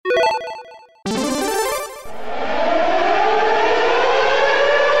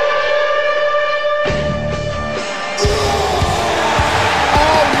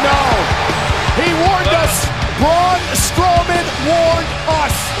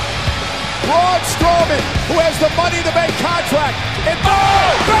who has the Money in the Bank contract. And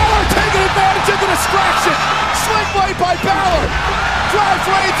Balor taking advantage of the distraction. Sling blade by Balor. Drives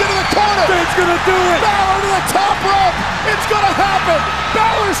Reigns into the corner. It's gonna do it. Balor to the top rope. It's gonna happen.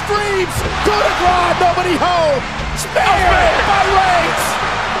 Balor's dreams. Coup de grace. Nobody home. Spear by Reigns.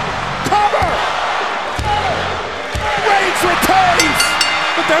 Cover. Reigns retains.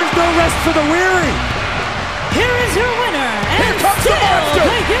 But there's no rest for the weary. Here is your winner, and still the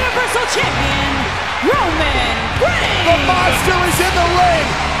Universal Champion, Roman Reigns. The monster is in the ring.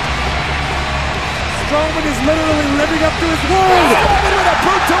 Strowman is literally living up to his word. Strowman with a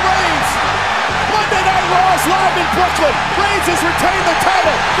boot to Reigns. Monday Night Raw is live in Brooklyn. Reigns has retained the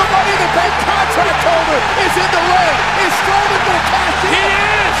title. The Money in the Bank contract holder is in the ring. Is Strowman going to cash in? He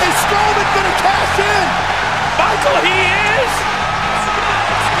is. Is Strowman going to cash in? Michael, he is.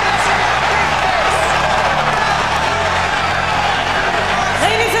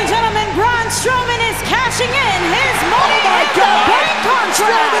 Ladies and gentlemen, Braun Strowman is cashing in his Money in the Bank contract.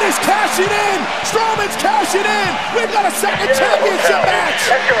 Strowman is cashing in. Strowman's cashing in. We've got a second championship match.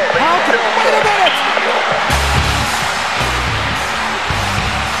 Wait a minute.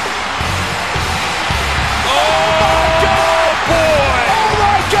 Oh, boy. Oh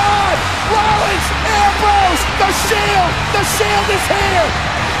my God! Rollins, Ambrose, the Shield! The Shield is here!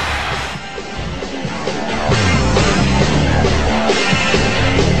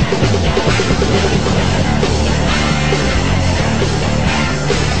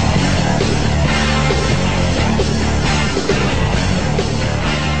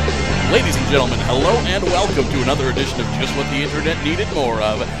 Ladies and gentlemen, hello and welcome to another edition of Just What the Internet Needed More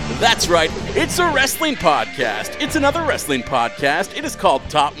of. That's right, it's a wrestling podcast. It's another wrestling podcast. It is called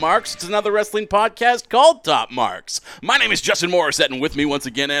Top Marks. It's another wrestling podcast called Top Marks. My name is Justin Morissette, and with me once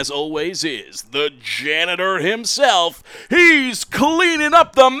again, as always, is the janitor himself. He's cleaning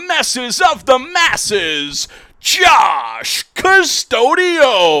up the messes of the masses. Josh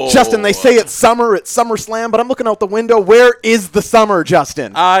Custodio. Justin, they say it's summer at SummerSlam, but I'm looking out the window. Where is the summer,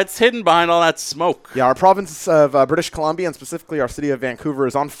 Justin? It's hidden behind all that smoke. Yeah, our province of British Columbia, and specifically our city of Vancouver,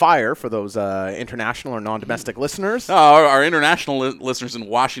 is on fire for those international or non-domestic listeners. Our international listeners in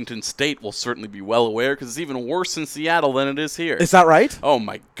Washington State will certainly be well aware, because it's even worse in Seattle than it is here. Is that right? Oh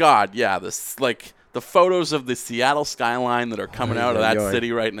my God, yeah. The photos of the Seattle skyline that are coming out of that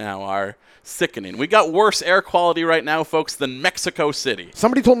city right now are sickening. We got worse air quality right now, folks, than Mexico City.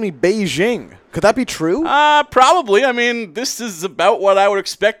 Somebody told me Beijing. Could that be true? Probably. I mean, this is about what I would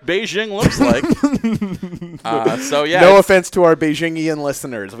expect Beijing looks like. So yeah. No offense to our Beijingian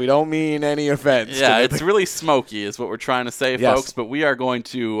listeners. We don't mean any offense. Yeah, it's really smoky is what we're trying to say, Yes. folks. But we are going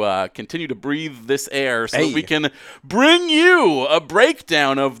to continue to breathe this air so that we can bring you a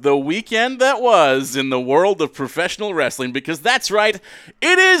breakdown of the weekend that was in the world of professional wrestling. Because that's right,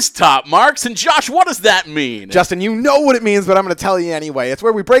 it is Top Marks. And Josh, what does that mean? Justin, you know what it means, but I'm going to tell you anyway. It's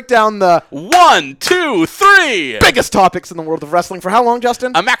where we break down the 1, 2, 3 biggest topics in the world of wrestling. For how long,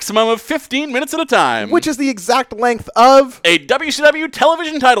 Justin? a maximum of 15 minutes at a time. Which is the exact length of a WCW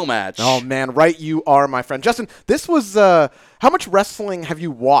television title match. Oh, man, right you are, my friend. Justin, this was, how much wrestling have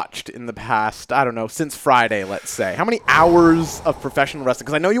you watched in the past, I don't know, since Friday, let's say? How many hours of professional wrestling?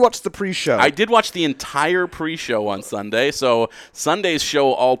 Because I know you watched the pre-show. I did watch the entire pre-show on Sunday, so Sunday's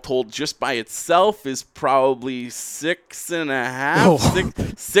show, all told, just by itself is probably 6.5,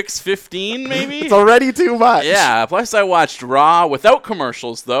 6:15 maybe? It's already too much. Yeah, plus I watched Raw without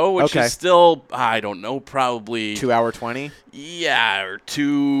commercials, though, which Okay. is still, I don't know, probably 2 hour 20? Yeah, or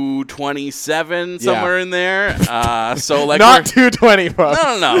 2:27 somewhere in there. So like not 2:20, bro.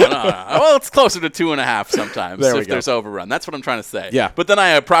 No. Well, it's closer to 2.5 sometimes There we if go. there's overrun. That's what I'm trying to say. Yeah. But then I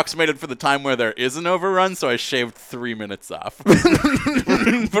approximated for the time where there is an overrun, so I shaved 3 minutes off.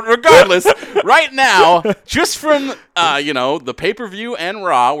 But regardless, right now, just from the pay-per-view and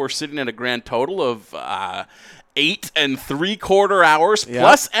Raw, we're sitting at a grand total of 8 3/4 hours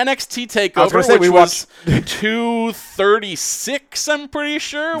plus NXT TakeOver, say, which we was 2:36. I'm pretty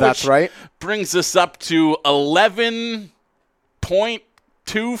sure. That's which right. Brings us up to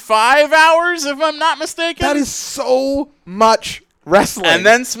 11.25 hours, if I'm not mistaken. That is so much wrestling. And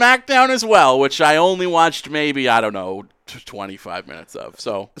then SmackDown as well, which I only watched maybe 25 minutes of.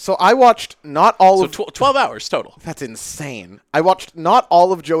 So I watched not all of... 12 hours total. That's insane. I watched not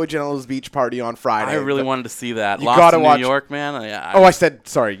all of Joey Janela's beach party on Friday. I really wanted to see that. You Lost gotta in watch... New York, man. I said,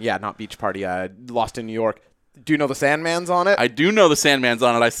 sorry, yeah, not beach party. Lost in New York. Do you know the Sandman's on it? I do know the Sandman's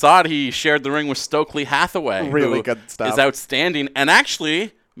on it. I saw it. He shared the ring with Stokely Hathaway. Really who good stuff. is outstanding. And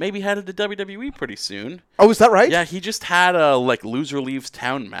actually, maybe headed to WWE pretty soon. Oh, is that right? Yeah, he just had a loser leaves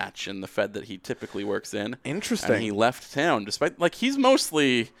town match in the Fed that he typically works in. Interesting. And he left town despite he's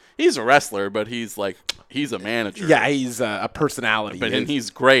a wrestler, but he's a manager. Yeah, he's a personality. And he's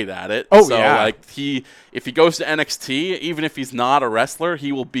great at it. Oh, so, yeah. If he goes to NXT, even if he's not a wrestler,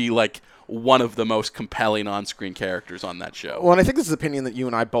 he will be one of the most compelling on-screen characters on that show. Well, and I think this is an opinion that you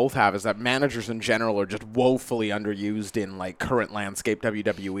and I both have, is that managers in general are just woefully underused in current landscape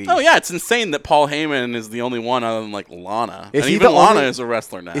WWE. Oh yeah, it's insane that Paul Heyman is the only one other than Lana. Is and he even the Lana only- is a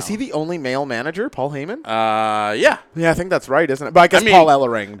wrestler now. Is he the only male manager, Paul Heyman? Yeah. Yeah, I think that's right, isn't it? But I guess Paul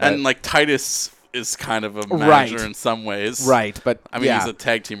Ellering. But And Titus is kind of a manager in some ways. Right, but I mean, he's a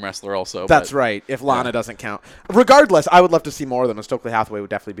tag team wrestler also. That's right, if Lana doesn't count. Regardless, I would love to see more of them, and Stokely Hathaway would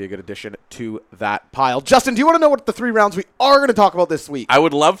definitely be a good addition to that pile. Justin, do you want to know what the 3 rounds we are going to talk about this week? I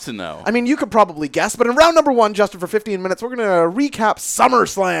would love to know. I mean, you could probably guess, but in round number 1, Justin, for 15 minutes, we're going to recap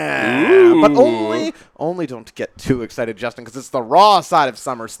SummerSlam. Ooh. But only don't get too excited, Justin, because it's the Raw side of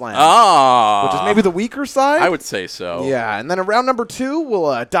SummerSlam. Oh. Which is maybe the weaker side? I would say so. Yeah, and then in round number 2,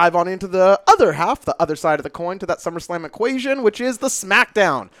 we'll dive on into the other half, the other side of the coin to that SummerSlam equation, which is the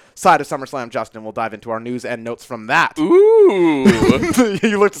SmackDown side of SummerSlam. Justin, we'll dive into our news and notes from that. Ooh.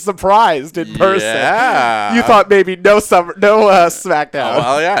 You looked surprised in person. Yeah. You thought maybe no SmackDown. Oh,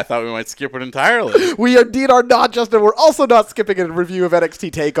 well, yeah, I thought we might skip it entirely. We indeed are not, Justin. We're also not skipping a review of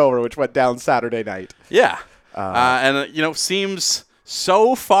NXT TakeOver, which went down Saturday night. Yeah. Seems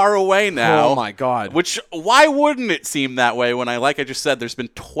so far away now. Oh, my God. Which, why wouldn't it seem that way when like I just said, there's been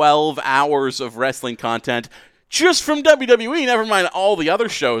 12 hours of wrestling content just from WWE, never mind all the other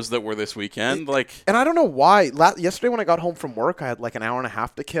shows that were this weekend. And I don't know why. Yesterday when I got home from work, I had an hour and a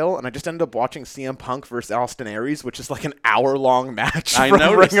half to kill, and I just ended up watching CM Punk versus Austin Aries, which is an hour-long match I from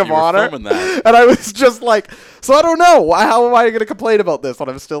noticed Ring of you were Honor. filming that. And I was just so I don't know. How am I going to complain about this when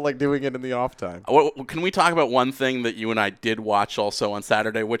I'm still doing it in the off time? Can we talk about one thing that you and I did watch also on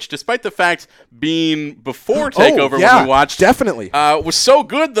Saturday, which despite the fact being before TakeOver when we watched, definitely was so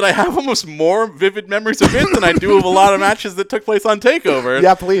good that I have almost more vivid memories of it than I do of a lot of matches that took place on TakeOver.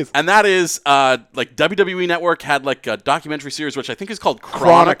 Yeah, please. And that is WWE Network had a documentary series which I think is called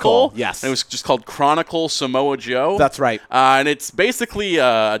Chronicle. Yes. And it was just called Chronicle Samoa Joe. That's right. And it's basically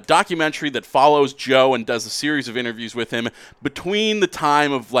a documentary that follows Joe and does a series of interviews with him between the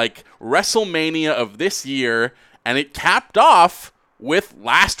time of WrestleMania of this year, and it capped off with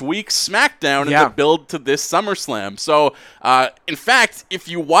last week's SmackDown and the build to this SummerSlam. So, in fact, if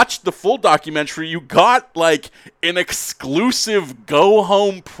you watched the full documentary, you got an exclusive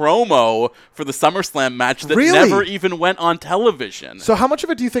go-home promo for the SummerSlam match that never even went on television. So how much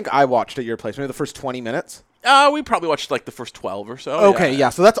of it do you think I watched at your place? Maybe the first 20 minutes? We probably watched the first 12 or so. Okay, yeah.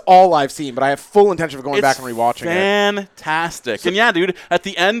 So that's all I've seen, but I have full intention of going back and rewatching it. Fantastic. And yeah, dude, at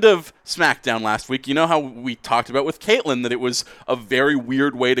the end of SmackDown last week, you know how we talked about with Caitlyn that it was a very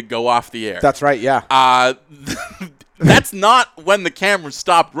weird way to go off the air. That's right, yeah. That's not when the cameras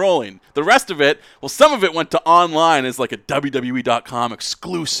stopped rolling. The rest of it, some of it went to online as a WWE.com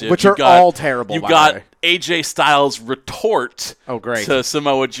exclusive. Which are all terrible, You by got the way. AJ Styles' retort to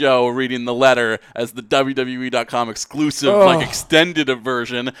Samoa Joe reading the letter as the WWE.com exclusive, extended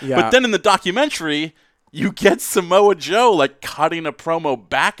version. Yeah. But then in the documentary, you get Samoa Joe, cutting a promo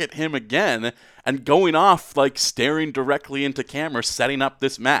back at him again and going off, staring directly into camera, setting up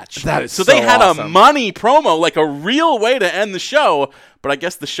this match. That is so they had awesome. a money promo, a real way to end the show, but I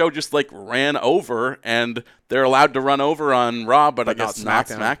guess the show just, ran over, and they're allowed to run over on Raw, but I guess not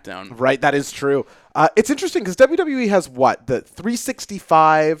SmackDown. Right, that is true. It's interesting, because WWE has the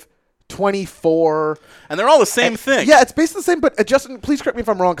 365... 24. And they're all the same thing. Yeah, it's basically the same, but Justin, please correct me if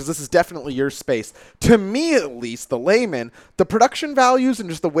I'm wrong, because this is definitely your space. To me, at least, the layman, the production values and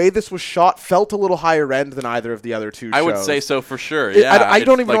just the way this was shot felt a little higher end than either of the other two shows. I would say so for sure, yeah. I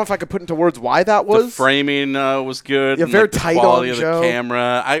don't even know if I could put into words why that was. The framing was good. Yeah, and, very the tight quality on of Joe. the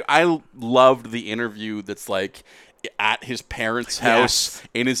camera. I loved the interview that's at his parents' house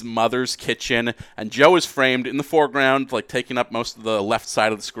in his mother's kitchen, and Joe is framed in the foreground, taking up most of the left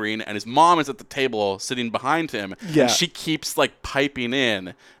side of the screen, and his mom is at the table sitting behind him. Yeah. And she keeps piping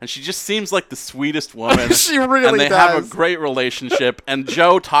in, and she just seems like the sweetest woman. She really and they does. have a great relationship. And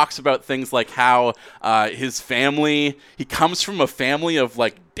Joe talks about things like how his family, he comes from a family of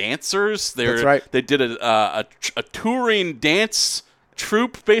dancers. That's right. They did a touring dance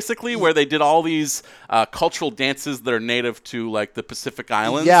troupe, basically, where they did all these cultural dances that are native to, like, the Pacific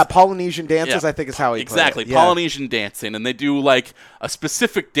Islands. Yeah, Polynesian dances, Yeah. I think is how he Exactly, put it. Yeah. Polynesian dancing, and they do like a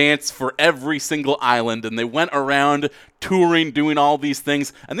specific dance for every single island, and they went around touring, doing all these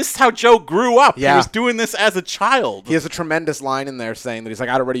things, and this is how Joe grew up. Yeah. He was doing this as a child. He has a tremendous line in there saying that he's like,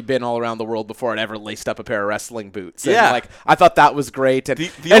 I'd already been all around the world before I'd ever laced up a pair of wrestling boots. And, Yeah. like, I thought that was great. And,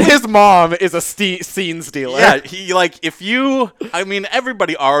 The and only- his mom is a scene stealer. Yeah, he like I mean,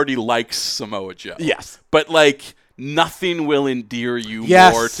 everybody already likes Samoa Joe. Yes. But like nothing will endear you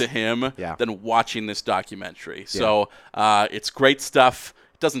Yes. more to him Yeah. than watching this documentary. So it's great stuff.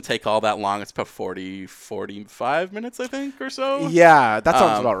 It doesn't take all that long. It's about 45 minutes, I think, or so. Yeah, that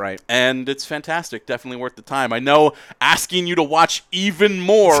sounds about right. And it's fantastic. Definitely worth the time. I know asking you to watch even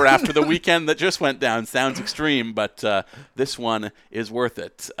more after the weekend that just went down sounds extreme, but this one is worth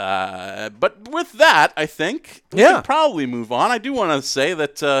it. But with that, I think we can probably move on. I do want to say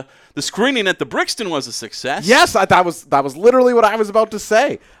that the screening at the Brixton was a success. Yes, that was literally what I was about to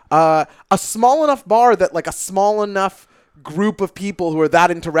say. A small enough bar that, like, a small enough group of people who are that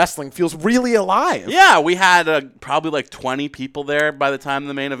into wrestling feels really alive. Yeah, we had probably like 20 people there by the time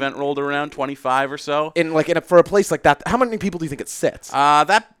the main event rolled around, 25 or so. For a place like that, how many people do you think it sits?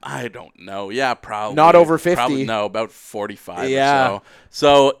 That I don't know. Yeah, probably Not over 50. Probably, no, about 45 Yeah. or so.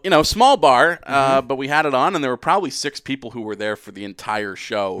 So, small bar, but we had it on, and there were probably 6 people who were there for the entire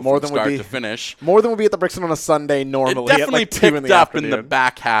show from start to finish. More than would be at the Brixton on a Sunday normally. It definitely at like 2 in picked the up afternoon. in the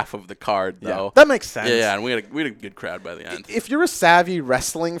back half of the card, though. That makes sense. Yeah, and we had a good crowd by the end. If you're a savvy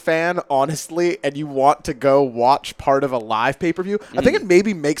wrestling fan, honestly, and you want to go watch part of a live pay-per-view, I think it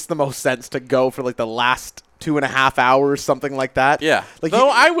maybe makes the most sense to go for like the last 2.5 hours, something like that. Yeah. Like Though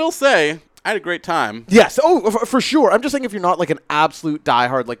I will say, I had a great time. Yes. Oh, for sure. I'm just saying if you're not like an absolute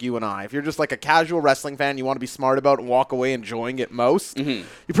diehard like you and I, if you're just like a casual wrestling fan, you want to be smart about and walk away enjoying it most, you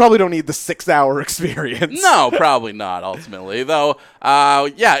probably don't need the 6-hour experience. No, probably not, ultimately. Though,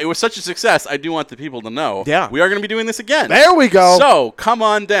 it was such a success, I do want the people to know. Yeah. We are going to be doing this again. There we go. So, come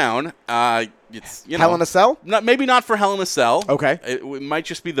on down. It's Hell in a Cell? Maybe not for Hell in a Cell. Okay. It might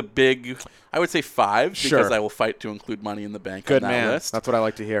just be the big, I would say 5, Sure. because I will fight to include Money in the Bank Good on that man. list. That's what I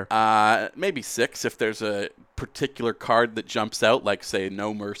like to hear. Maybe 6 if there's a particular card that jumps out, like, say,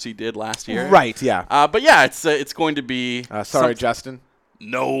 No Mercy did last year. Right, yeah. But yeah, it's going to be... Sorry, Justin.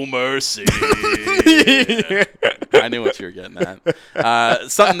 No Mercy. I knew what you were getting at.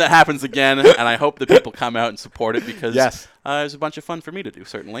 Something that happens again, and I hope that people come out and support it because Yes. There's a bunch of fun for me to do,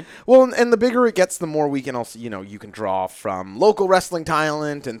 certainly. Well, and the bigger it gets, the more we can also, you can draw from local wrestling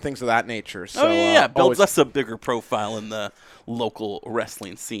talent and things of that nature. So, Builds always- us a bigger profile in the local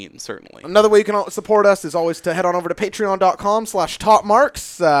wrestling scene, certainly. Another way you can support us is always to head on over to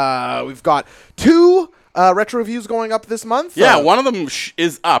patreon.com/topmarks. We've got 2 retro reviews going up this month. Yeah, one of them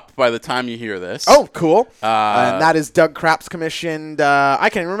is up by the time you hear this. Oh, cool. And that is Doug Craps commissioned. I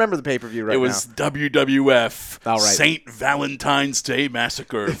can't even remember the pay-per-view right now. It was WWF All right. St. Valentine's Day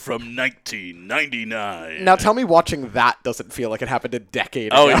Massacre from 1999. Now tell me watching that doesn't feel like it happened a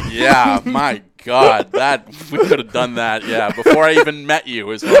decade ago. Oh, yeah, my God. We could have done that, before I even met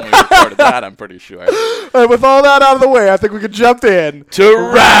you is when we recorded that, I'm pretty sure. And with all that out of the way, I think we could jump in To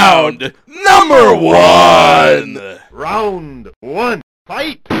round number 1. Round 1.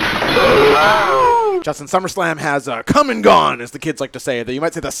 Fight! Justin, SummerSlam has come and gone, as the kids like to say. You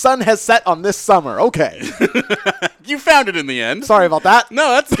might say the sun has set on this summer. Okay. You found it in the end. Sorry about that. No,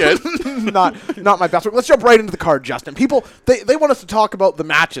 that's good. not my best work. Let's jump right into the card, Justin. People, they want us to talk about the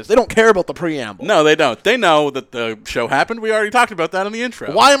matches. They don't care about the preamble. No, they don't. They know that the show happened. We already talked about that in the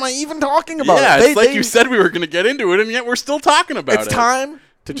intro. Why am I even talking about it? Yeah, it's like you said we were going to get into it, and yet we're still talking about it. It's time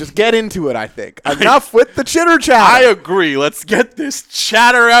to just get into it, I think. Enough with the chitter chatter. I agree. Let's get this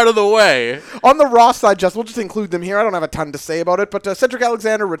chatter out of the way. On the Raw side, Justin, we'll just include them here. I don't have a ton to say about it, but Cedric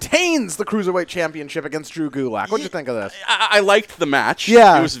Alexander retains the Cruiserweight Championship against Drew Gulak. What'd you think of this? I liked the match.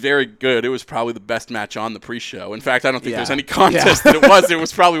 Yeah. It was very good. It was probably the best match on the pre-show. In fact, I don't think Yeah. there's any contest that it was. It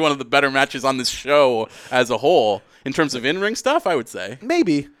was probably one of the better matches on this show as a whole. In terms of in-ring stuff, I would say.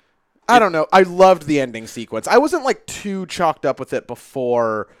 Maybe. I don't know. I loved the ending sequence. I wasn't like too chalked up with it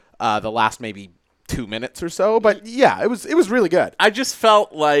before the last maybe 2 minutes or so, but yeah, it was really good. I just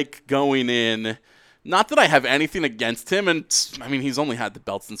felt like going in, not that I have anything against him, and I mean, he's only had the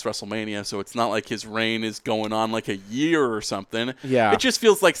belt since WrestleMania, so it's not like his reign is going on like a year or something. Yeah. It just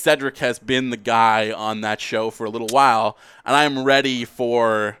feels like Cedric has been the guy on that show for a little while, and I'm ready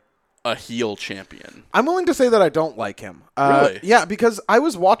for a heel champion. I'm willing to say that I don't like him. Really? Yeah, because I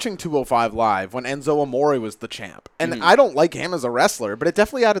was watching 205 Live when Enzo Amore was the champ, and I don't like him as a wrestler, but it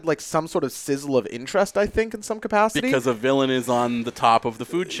definitely added like some sort of sizzle of interest, I think, in some capacity. Because a villain is on the top of the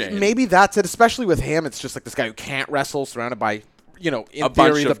food chain. Maybe that's it, especially with him. It's just like this guy who can't wrestle, surrounded by, in a theory,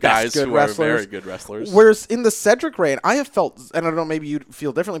 bunch the of guys best good who wrestlers. are very good wrestlers. Whereas in the Cedric reign, I have felt, and I don't know, maybe you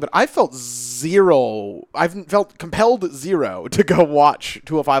feel differently, but I felt zero. I've felt compelled zero to go watch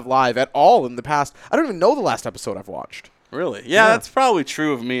 205 Live at all in the past. I don't even know the last episode I've watched. Really? Yeah, that's probably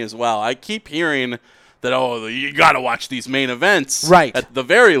true of me as well. I keep hearing that, you got to watch these main events. Right. At the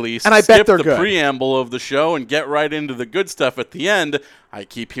very least. And I bet skip they're the good. preamble of the show and get right into the good stuff at the end. I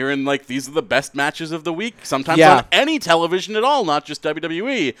keep hearing, like, these are the best matches of the week, sometimes on any television at all, not just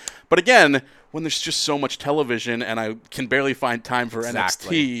WWE. But again, when there's just so much television and I can barely find time for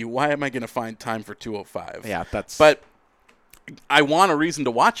NXT, why am I going to find time for 205? Yeah, that's... But I want a reason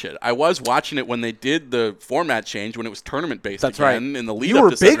to watch it. I was watching it when they did the format change, when it was tournament-based That's again, right. in the lead You up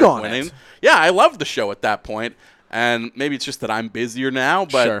were to big Cedric on winning. it. Yeah, I loved the show at that point. And maybe it's just that I'm busier now,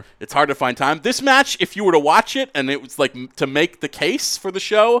 but it's hard to find time. This match, if you were to watch it and it was like to make the case for the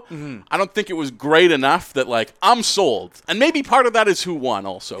show, I don't think it was great enough that like I'm sold. And maybe part of that is who won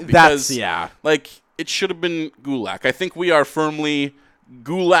also. Because like it should have been Gulak. I think we are firmly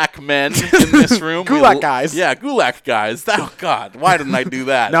Gulak men in this room. Gulak guys. Yeah, Gulak guys. Oh, God. Why didn't I do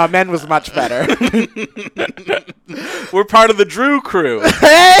that? No, men was much better. We're part of the Drew crew.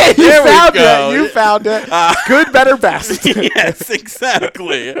 Hey, There we found go. it. You found it. Good, better, best. Yes,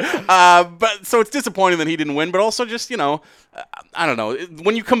 exactly. But so it's disappointing that he didn't win, but also just, I don't know.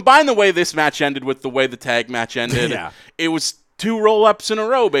 When you combine the way this match ended with the way the tag match ended, it was 2 roll-ups in a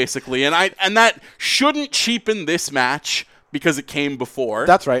row, basically. And that shouldn't cheapen this match because it came before.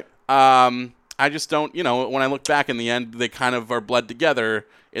 That's right. I just don't, when I look back in the end, they kind of are bled together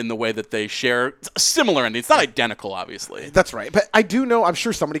in the way that they share a similar ending. It's not identical, obviously. That's right. But I do know, I'm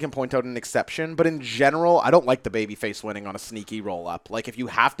sure somebody can point out an exception, but in general, I don't like the babyface winning on a sneaky roll-up. Like, if you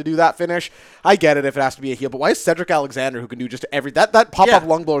have to do that finish, I get it if it has to be a heel, but why is Cedric Alexander, who can do just that pop-up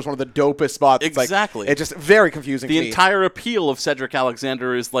lung blower is one of the dopest spots. Exactly. It's just very confusing to me. The entire appeal of Cedric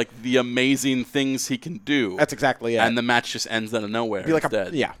Alexander is, like, the amazing things he can do. That's exactly it. And the match just ends out of nowhere Be like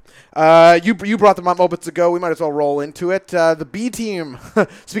instead. You brought them up moments ago. We might as well roll into it. The B team,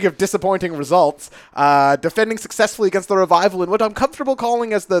 speaking of disappointing results, defending successfully against the Revival in what I'm comfortable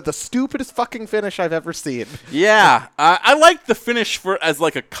calling as the stupidest fucking finish I've ever seen. Yeah, I like the finish as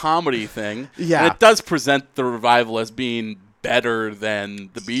like a comedy thing. Yeah. And it does present the Revival as being better than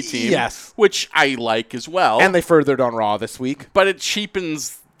the B team. Yes. Which I like as well. And they furthered on Raw this week. But it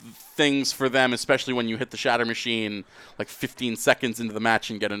cheapens things for them, especially when you hit the Shatter Machine like 15 seconds into the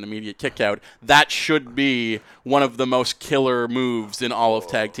match and get an immediate kick out. That should be one of the most killer moves in all of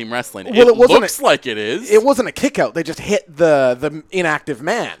tag team wrestling. Well, it wasn't looks like it is. It wasn't a kick out. They just hit the inactive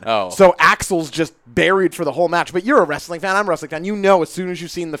man. Oh. So Axel's just buried for the whole match. But you're a wrestling fan. I'm a wrestling fan. You know as soon as you've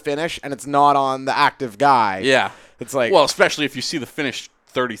seen the finish and it's not on the active guy. Yeah. It's like... Well, especially if you see the finish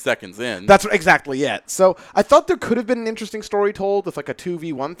 30 seconds in. That's exactly it. So I thought there could have been an interesting story told with like a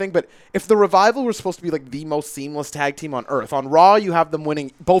 2v1 thing, but if the Revival were supposed to be like the most seamless tag team on earth, on Raw you have them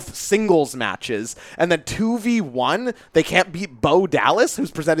winning both singles matches, and then 2v1 they can't beat Bo Dallas,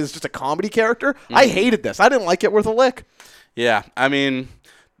 who's presented as just a comedy character. I hated this. I didn't like it worth a lick. Yeah, I mean,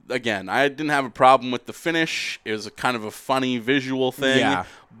 again, I didn't have a problem with the finish. It was a kind of a funny visual thing,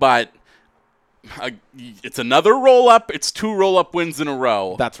 but it's another roll-up. It's 2 roll-up wins in a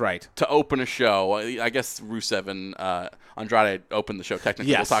row. That's right. To open a show. I guess Rusev and Andrade opened the show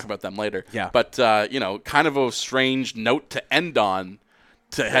technically. Yes. We'll talk about them later. Yeah. But, kind of a strange note to end on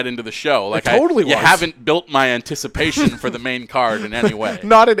to head into the show. Like, it totally you was. haven't built my anticipation for the main card in any way.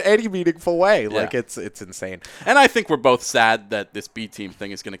 Not in any meaningful way. Yeah. Like, it's insane. And I think we're both sad that this B team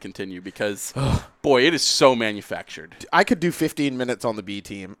thing is going to continue because, boy, it is so manufactured. I could do 15 minutes on the B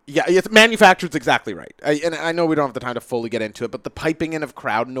team. Yeah, it's manufactured's exactly right. And I know we don't have the time to fully get into it, but the piping in of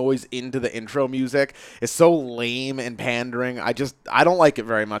crowd noise into the intro music is so lame and pandering. I don't like it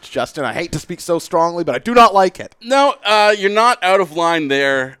very much, Justin. I hate to speak so strongly, but I do not like it. No, you're not out of line there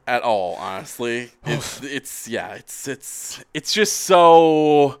at all, honestly. It's just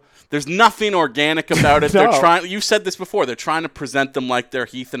so... There's nothing organic about it. No. You've said this before. They're trying to present them like they're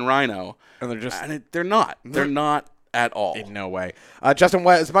Heath and Rhino. And they're not. They're not at all. In no way. Justin,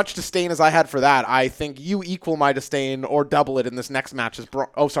 as much disdain as I had for that, I think you equal my disdain or double it in this next match. Go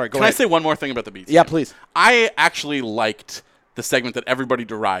ahead. Can I say one more thing about the B team? Yeah, please. I actually liked the segment that everybody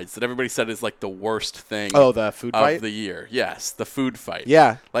derides, that everybody said is like the worst thing. Oh, the food fight of the year. Yes, the food fight.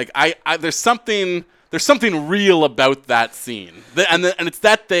 Yeah. Like there's something real about that scene, and it's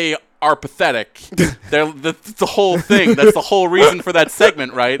that they are pathetic. The whole thing. That's the whole reason for that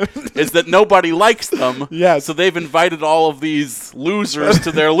segment, right? Is that nobody likes them. Yes. So they've invited all of these losers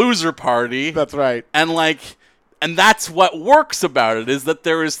to their loser party. That's right. And that's what works about it, is that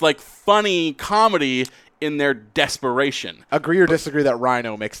there is like funny comedy in their desperation. Agree or disagree that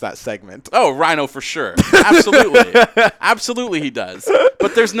Rhino makes that segment? Oh, Rhino for sure. Absolutely. Absolutely he does.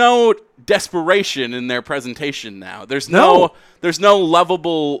 But there's no desperation in their presentation now. There's no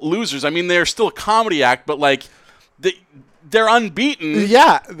lovable losers. I mean, they're still a comedy act, but like they're unbeaten.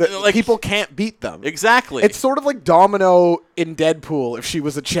 Yeah, people can't beat them. Exactly. It's sort of like Domino in Deadpool if she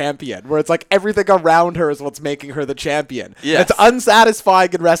was a champion, where it's like everything around her is what's making her the champion. Yes. It's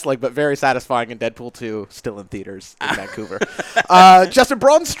unsatisfying in wrestling, but very satisfying in Deadpool 2, still in theaters in Vancouver. Justin,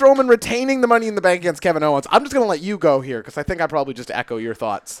 Braun Strowman retaining the Money in the Bank against Kevin Owens. I'm just going to let you go here because I think I probably just echo your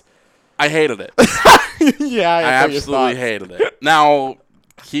thoughts. I hated it. Yeah, I absolutely hated it. Now,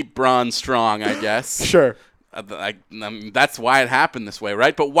 keep Braun strong, I guess. Sure. That's why it happened this way,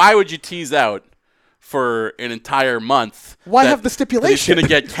 right? But why would you tease out for an entire month? Why have the stipulation? He's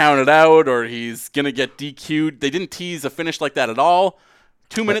going to get counted out or he's going to get DQ'd. They didn't tease a finish like that at all.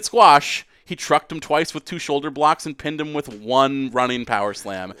 2-minute squash. He trucked him twice with 2 shoulder blocks and pinned him with 1 running power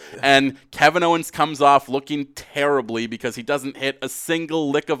slam. And Kevin Owens comes off looking terribly because he doesn't hit a single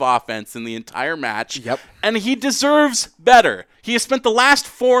lick of offense in the entire match. Yep. And he deserves better. He has spent the last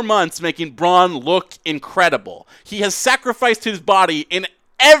 4 months making Braun look incredible. He has sacrificed his body in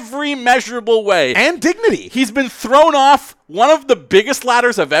every measurable way. And dignity. He's been thrown off one of the biggest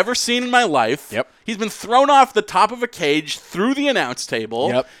ladders I've ever seen in my life. Yep. He's been thrown off the top of a cage through the announce table.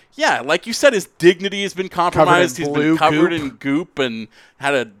 Yep. Yeah, like you said, his dignity has been compromised. He's been covered goop. in goop and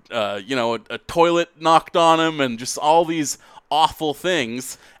had a toilet knocked on him and just all these awful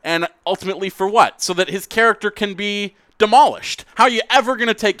things. And ultimately for what? So that his character can be demolished. How are you ever going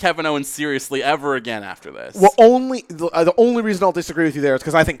to take Kevin Owens seriously ever again after this? Well, the only reason I'll disagree with you there is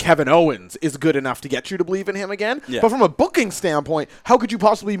because I think Kevin Owens is good enough to get you to believe in him again. Yeah. But from a booking standpoint, how could you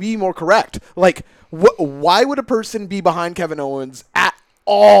possibly be more correct? Like, why would a person be behind Kevin Owens at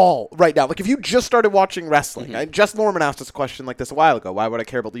all right now? Like, if you just started watching wrestling, Jess Norman asked us a question like this a while ago. Why would I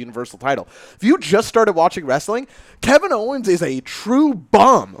care about the Universal title? If you just started watching wrestling, Kevin Owens is a true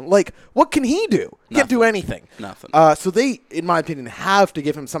bum. Like, what can he do? He can't do anything. Nothing. So they, in my opinion, have to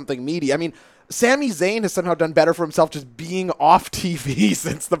give him something meaty. I mean, Sami Zayn has somehow done better for himself just being off TV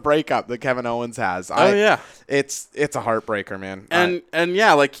since the breakup that Kevin Owens has. Yeah. It's a heartbreaker, man. And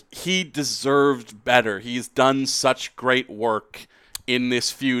yeah, like he deserved better. He's done such great work in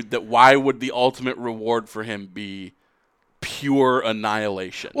this feud that why would the ultimate reward for him be pure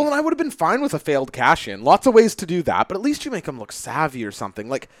annihilation? Well, and I would have been fine with a failed cash-in. Lots of ways to do that, but at least you make him look savvy or something.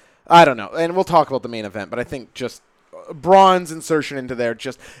 Like, I don't know. And we'll talk about the main event, but I think just Braun's insertion into there,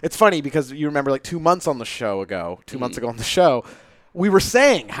 it's funny because you remember like 2 months on the show ago, 2 months ago on the show, we were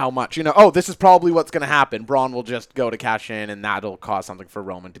saying how much, this is probably what's going to happen. Braun will just go to cash in and that'll cause something for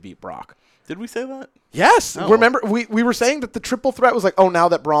Roman to beat Brock. Did we say that? Yes. Oh. Remember, we were saying that the triple threat was like, oh, now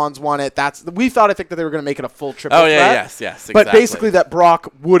that Braun's won it, I think that they were going to make it a full triple threat. Yes, exactly. But basically that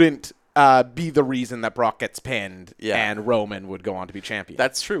Brock wouldn't be the reason that Brock gets pinned and Roman would go on to be champion.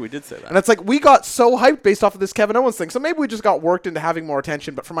 That's true. We did say that. And it's like we got so hyped based off of this Kevin Owens thing. So maybe we just got worked into having more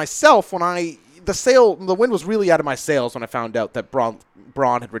attention. But for myself, when the wind was really out of my sails when I found out that Braun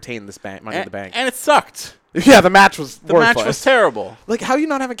had retained this Money in the Bank. And it sucked. Yeah, the match was worthless. Match was terrible. Like, how are you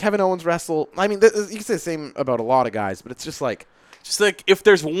not having Kevin Owens wrestle? I mean, you can say the same about a lot of guys, but it's just like... if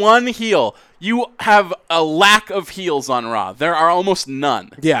there's one heel, you have a lack of heels on Raw. There are almost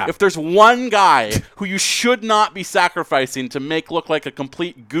none. Yeah. If there's one guy who you should not be sacrificing to make look like a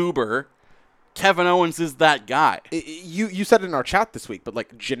complete goober, Kevin Owens is that guy. You said it in our chat this week, but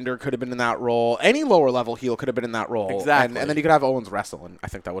like Jinder could have been in that role. Any lower level heel could have been in that role. Exactly. And then you could have Owens wrestle, and I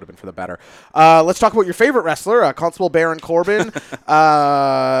think that would have been for the better. Let's talk about your favorite wrestler, Constable Baron Corbin.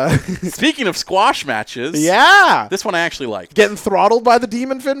 Speaking of squash matches, yeah, this one I actually liked. Getting throttled by the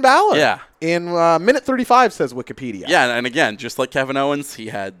Demon Finn Balor. Yeah. In minute 35, says Wikipedia. Yeah, and again, just like Kevin Owens, he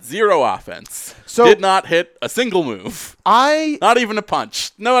had 0 offense. So did not hit a single move. Not even a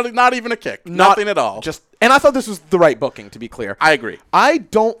punch. No, not even a kick. Nothing at all. And I thought this was the right booking, to be clear. I agree. I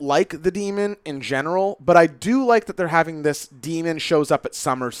don't like the Demon in general, but I do like that they're having this Demon shows up at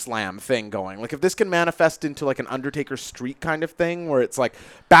SummerSlam thing going. Like, if this can manifest into like an Undertaker streak kind of thing, where it's like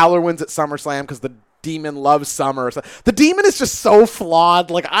Balor wins at SummerSlam because the Demon loves Summer. The Demon is just so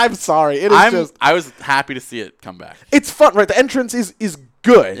flawed. Like, I'm sorry. I was happy to see it come back. It's fun, right? The entrance is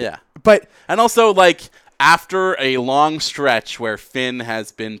good. Yeah. And also, like, after a long stretch where Finn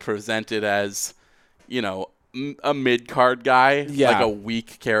has been presented as, a mid-card guy, Yeah. like a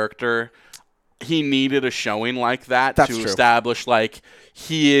weak character. He needed a showing like that That's to true. establish like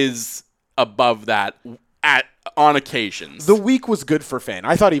he is above that on occasions. The week was good for Finn.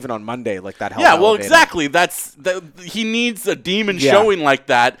 I thought even on Monday, like that helped. Yeah, well, elevate him. exactly. He needs a demon showing like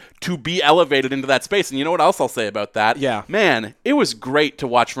that to be elevated into that space. And you know what else I'll say about that? Yeah. Man, it was great to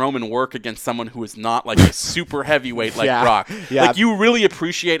watch Roman work against someone who is not like a super heavyweight like Yeah. Brock. Yeah. Like, you really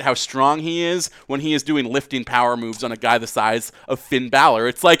appreciate how strong he is when he is doing lifting power moves on a guy the size of Finn Balor.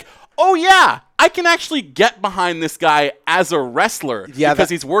 It's like, oh yeah, I can actually get behind this guy as a wrestler because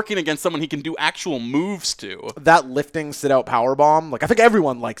he's working against someone he can do actual moves to. That lifting sit-out powerbomb, like I think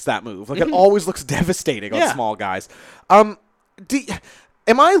everyone likes that move. Like it always looks devastating on small guys.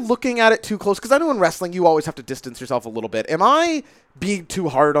 Am I looking at it too close? Because I know in wrestling you always have to distance yourself a little bit. Am I being too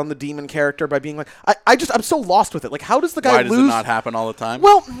hard on the demon character by being like, I'm so lost with it. Like, how does the guy Why does lose? it not happen all the time?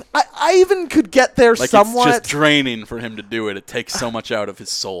 Well, I even could get there like somewhat. It's just draining for him to do it. It takes so much out of his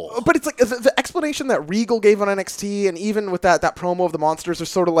soul. But it's like the explanation that Regal gave on NXT, and even with that promo of the Monsters, are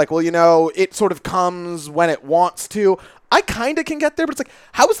sort of like, well, it sort of comes when it wants to. I kind of can get there, but it's like,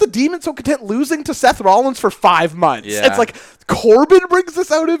 how is the Demon so content losing to Seth Rollins for 5 months? Yeah. It's like, Corbin brings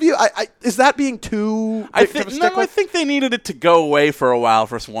this out of you? Is that being too I big of a think stickler? I think they needed it to go away for a while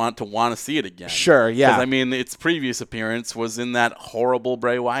for us to want to see it again. Sure, yeah. Because, I mean, its previous appearance was in that horrible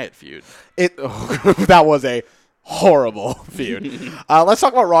Bray Wyatt feud. That was a horrible feud. Let's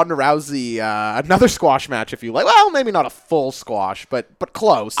talk about Ronda Rousey. Another squash match, if you like. Well, maybe not a full squash, but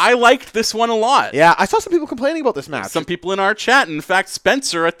close. I liked this one a lot. Yeah, I saw some people complaining about this match. Some people in our chat, in fact,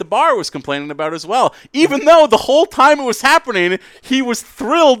 Spencer at the bar was complaining about it as well. Even though the whole time it was happening, he was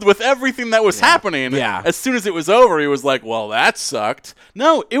thrilled with everything that was happening. Yeah. As soon as it was over, he was like, well, that sucked.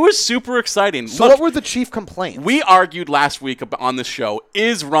 No, it was super exciting. So Look, what were the chief complaints? we argued last week on this show,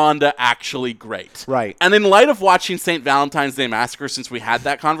 is Ronda actually great? Right. And in light of watching St. Valentine's Day Massacre, since we had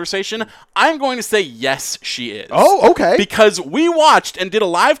that conversation, I'm going to say yes, she is. Oh, okay. Because we watched and did a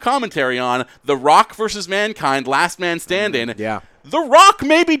live commentary on The Rock versus Mankind, Last Man Standing. Yeah. The Rock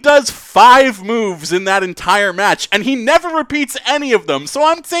maybe does 5 moves in that entire match, and he never repeats any of them. So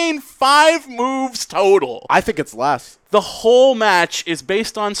I'm saying 5 moves total. I think it's less. The whole match is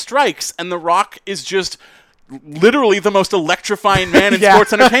based on strikes, and The Rock is just literally the most electrifying man in Yeah.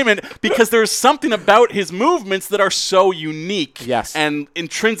 sports entertainment because there's something about his movements that are so unique Yes. and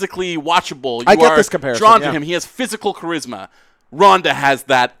intrinsically watchable. I You get are this comparison, drawn yeah. to him. He has physical charisma. Ronda has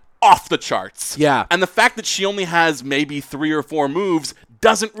that off the charts. Yeah. And the fact that she only has maybe 3 or 4 moves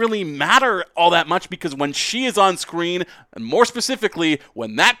doesn't really matter all that much because when she is on screen, and more specifically,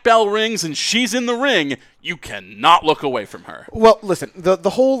 when that bell rings and she's in the ring, you cannot look away from her. Well, listen, the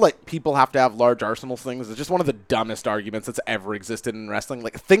whole, like, people have to have large arsenals things is just one of the dumbest arguments that's ever existed in wrestling.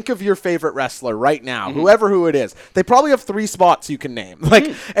 Like, think of your favorite wrestler right now, who it is. They probably have 3 spots you can name.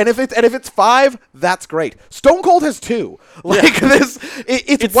 Like, and if it's 5, that's great. Stone Cold has 2. Like,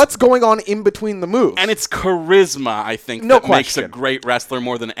 it's what's going on in between the moves. And it's charisma, I think, No that makes a question. great wrestler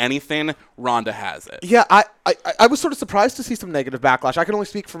more than anything. Ronda has it. Yeah, I was sort of surprised to see some negative backlash. I can only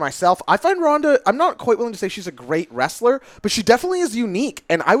speak for myself. I find Ronda, I'm not quite willing to say she's a great wrestler, but she definitely is unique,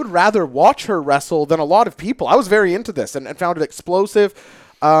 and I would rather watch her wrestle than a lot of people. I was very into this and found it explosive.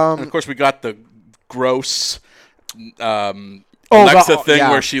 And of course, we got the gross Alexa thing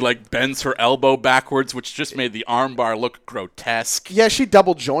yeah. where she like bends her elbow backwards, which just made the armbar look grotesque. Yeah, she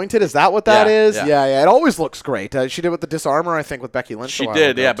double jointed. Is that what that Yeah, is? yeah. Yeah. It always looks great. She did with the disarmor, I think, with Becky Lynch. She a while did,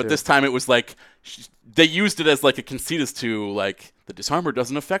 ago, yeah, but too. this time it was like they used it as like a conceit as to like the disarmor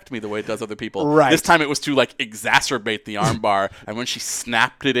doesn't affect me the way it does other people. Right. This time it was to like exacerbate the armbar, and when she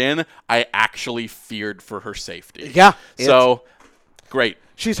snapped it in, I actually feared for her safety. Yeah, So great.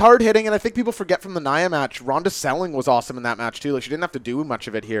 She's hard hitting, and I think people forget from the Nia match. Ronda's selling was awesome in that match too. Like she didn't have to do much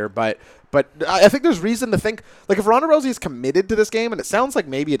of it here, but I think there's reason to think like if Ronda Rousey is committed to this game, and it sounds like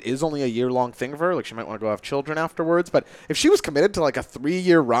maybe it is only a year-long thing for her. Like she might want to go have children afterwards, but if she was committed to like a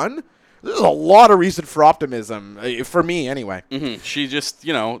 3-year run, there's a lot of reason for optimism for me anyway. She just,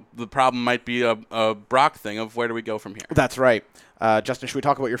 the problem might be a Brock thing of where do we go from here? That's right. Justin, should we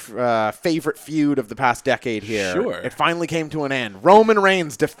talk about your favorite feud of the past decade here? Sure. It finally came to an end. Roman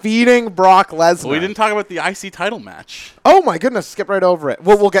Reigns defeating Brock Lesnar. We didn't talk about the IC title match. Oh my goodness, skip right over it.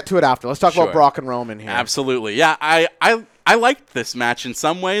 We'll get to it after. Let's talk Sure. about Brock and Roman here. Absolutely. Yeah, I liked this match in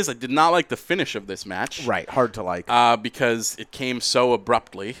some ways. I did not like the finish of this match. Right, hard to like. Because it came so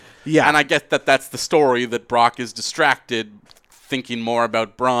abruptly. Yeah. And I get that that's the story, that Brock is distracted thinking more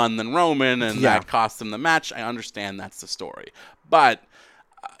about Braun than Roman, and Yeah. that cost him the match. I understand that's the story. But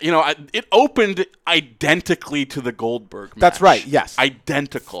it opened identically to the Goldberg match. That's right, yes.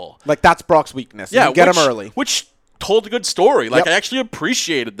 Identical. Like, that's Brock's weakness. Yeah, You get him early. Which told a good story. Like, Yep. I actually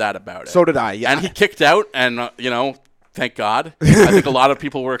appreciated that about it. So did I, yeah. And he kicked out, and, thank God. I think a lot of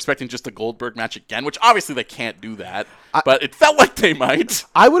people were expecting just a Goldberg match again, which obviously they can't do that. But it felt like they might.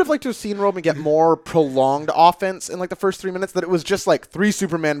 I would have liked to have seen Roman get more prolonged offense in, like, the first 3 minutes, that it was just, like, 3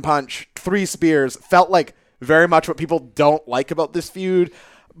 Superman punch, 3 spears. Felt like very much what people don't like about this feud.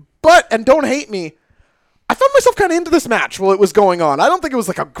 But, and don't hate me, I found myself kind of into this match while it was going on. I don't think it was,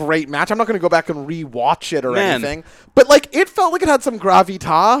 like, a great match. I'm not going to go back and re-watch it or anything. But, like, it felt like it had some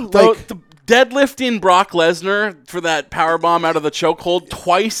gravitas. Like, the deadlifting Brock Lesnar for that powerbomb out of the chokehold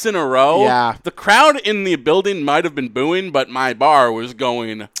twice in a row. Yeah. The crowd in the building might have been booing, but my bar was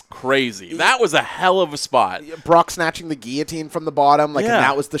going crazy. That was a hell of a spot. Brock snatching the guillotine from the bottom, like, Yeah. and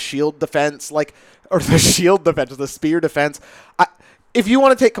that was the shield defense, like, or the shield defense, the spear defense. If you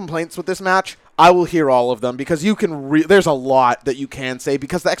want to take complaints with this match, I will hear all of them, because you can there's a lot that you can say,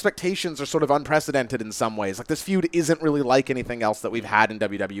 because the expectations are sort of unprecedented in some ways. Like, this feud isn't really like anything else that we've had in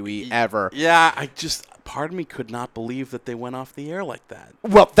WWE ever. Yeah, part of me could not believe that they went off the air like that.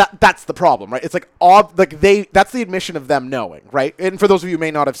 Well, that's the problem, right? It's like that's the admission of them knowing, right? And for those of you who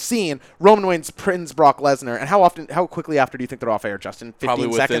may not have seen, Roman Reigns pins Brock Lesnar, and how quickly after do you think they're off air, Justin? 15 Probably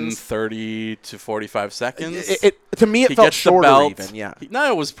within seconds? 30 to 45 seconds. To me, it He felt gets the shorter belt. even, yeah.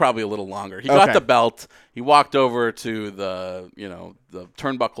 No, it was probably a little longer. He got Okay. the belt. He walked over to the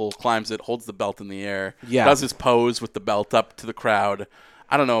turnbuckle, climbs it, holds the belt in the air, Yeah. does his pose with the belt up to the crowd.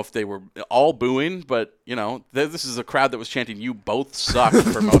 I don't know if they were all booing, but, this is a crowd that was chanting, "You both suck,"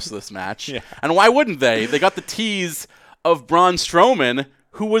 for most of this match. Yeah. And why wouldn't they? They got the tease of Braun Strowman,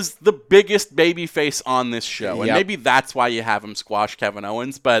 who was the biggest babyface on this show. And Yep. maybe that's why you have him squash Kevin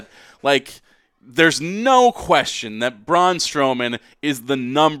Owens, but, there's no question that Braun Strowman is the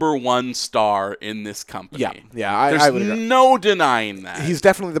number 1 star in this company. Yeah, There's I would agree. no denying that. He's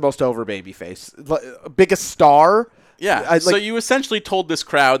definitely the most over babyface. Biggest star. Yeah, so you essentially told this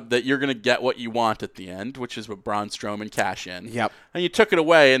crowd that you're going to get what you want at the end, which is what Braun Strowman cash in. Yep. And you took it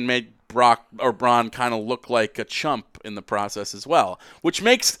away and made Braun kind of look like a chump in the process as well, which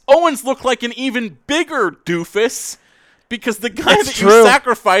makes Owens look like an even bigger doofus, because the guy It's that true. you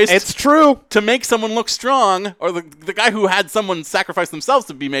sacrificed It's true. to make someone look strong, or the guy who had someone sacrifice themselves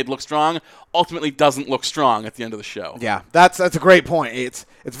to be made look strong, ultimately doesn't look strong at the end of the show. Yeah, that's a great point. It's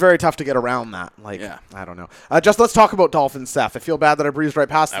very tough to get around that. Yeah. I don't know. Just let's talk about Dolph and Seth. I feel bad that I breezed right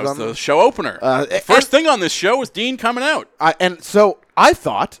past That them. was the show opener. First thing on this show was Dean coming out. And so I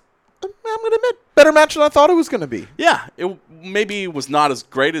thought, I'm going to admit, better match than I thought it was going to be. Yeah, it maybe was not as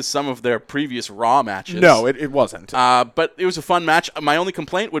great as some of their previous Raw matches. No, it wasn't. But it was a fun match. My only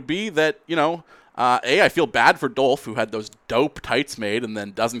complaint would be that, I feel bad for Dolph, who had those dope tights made and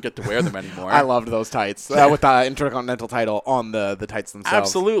then doesn't get to wear them anymore. I loved those tights with the Intercontinental title on the tights themselves.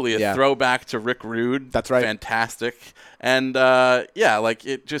 Absolutely. Yeah. A throwback to Rick Rude. That's right. Fantastic. And,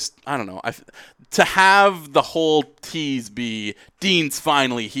 it just, I don't know. To have the whole tease be, Dean's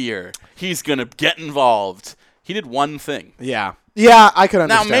finally here. He's going to get involved. He did one thing. Yeah. Yeah, I could Now,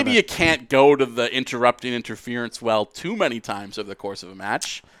 understand maybe that. you can't go to the interrupting interference well too many times over the course of a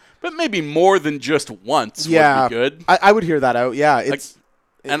match, but maybe more than just once would be good. I would hear that out. Yeah, it's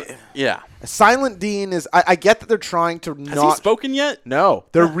Silent Dean is. I get that they're trying to Has not. he spoken yet? No,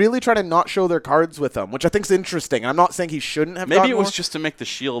 they're really trying to not show their cards with him, which I think is interesting. I'm not saying he shouldn't have. Maybe gotten it was more. just to make the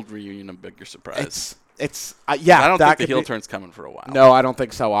Shield reunion a bigger surprise. It's yeah. I don't that think the could heel be- turn's coming for a while. No, I don't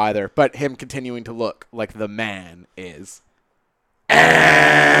think so either. But him continuing to look like the man is.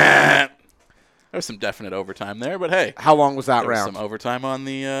 There's some definite overtime there, but hey, How long was that there was round? some overtime on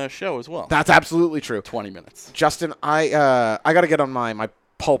the show as well. That's absolutely true. 20 minutes. Justin, I got to get on my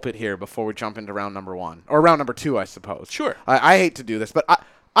pulpit here before we jump into round number 1 or round number 2, I suppose. Sure. I hate to do this, but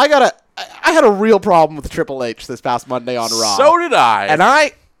I had a real problem with Triple H this past Monday on Raw. So did I. And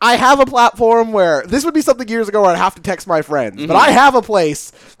I have a platform where this would be something years ago where I'd have to text my friends, Mm-hmm. but I have a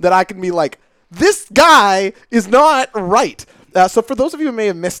place that I can be like, this guy is not right. So for those of you who may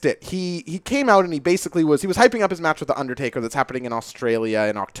have missed it, he came out and he was hyping up his match with The Undertaker that's happening in Australia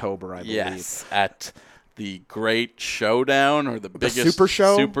in October, I believe. Yes, at the Great Showdown or the biggest Super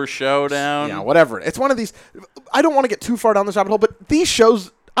Show? Super Showdown. Yeah, whatever. It's one of these. I don't want to get too far down this rabbit hole, but these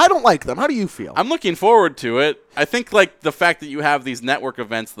shows, I don't like them. How do you feel? I'm looking forward to it. I think the fact that you have these network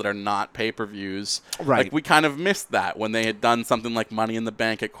events that are not pay-per-views, Right. we kind of missed that when they had done something like Money in the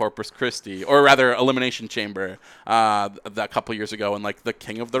Bank at Corpus Christi, or rather Elimination Chamber, that couple years ago, and the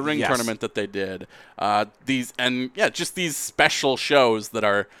King of the Ring Yes. tournament that they did. Just these special shows that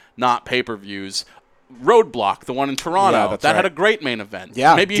are not pay-per-views. Roadblock, the one in Toronto. Yeah, that's that had right. a great main event.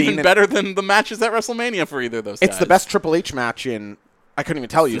 Yeah, Maybe Dean even and- better than the matches at WrestleMania for either of those guys. It's the best Triple H match in. I couldn't even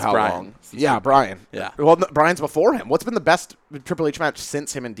tell you Since how Bryan. long. Yeah, Bryan. Yeah. Well, Bryan's before him. What's been the best Triple H match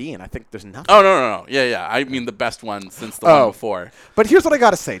since him and Dean? I think there's nothing. Oh, no. Yeah. I mean the best one since the one before. But here's what I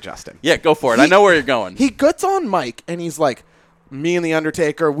gotta say, Justin. Yeah, go for it. I know where you're going. He gets on mic and he's like, me and The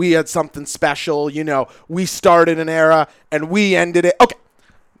Undertaker, we had something special. You know, we started an era and we ended it. Okay.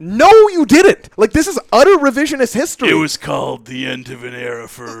 No, you didn't. Like, this is utter revisionist history. It was called the end of an era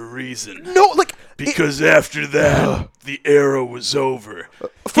for a reason. No, like... Because after that, the era was over.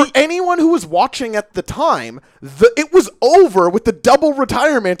 For anyone who was watching at the time, it was over with the double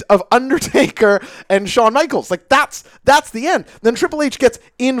retirement of Undertaker and Shawn Michaels. Like, that's the end. Then Triple H gets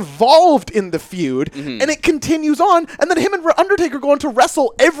involved in the feud, and it continues on, and then him and Undertaker go on to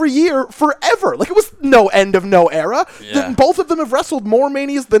wrestle every year forever. Like, it was no end of no era. Yeah. Then both of them have wrestled more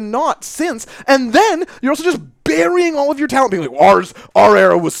Manias than not since, and then you're also just burying all of your talent, being like, our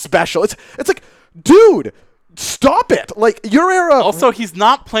era was special. It's like, dude, stop it. Like, your era... Also, he's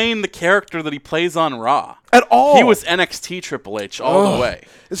not playing the character that he plays on Raw. At all. He was NXT Triple H all the way.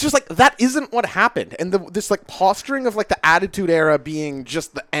 It's just like, that isn't what happened. And this like posturing of like the Attitude Era being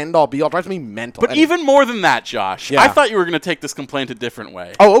just the end all be all drives me mental. But And even more than that, Josh, Yeah. I thought you were going to take this complaint a different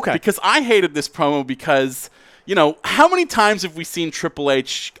way. Oh, okay. Because I hated this promo because, you know, how many times have we seen Triple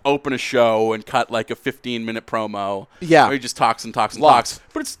H open a show and cut like a 15-minute promo? Yeah. Where he just talks and talks and Lots. talks.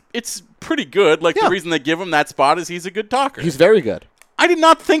 But it's pretty good. Like, Yeah. the reason they give him that spot is he's a good talker. he's very good. I did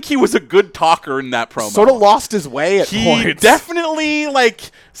not think he was a good talker in that promo. Sort of lost his way at He points. definitely like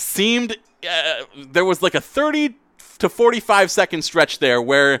seemed there was like a 30 to 45 second stretch there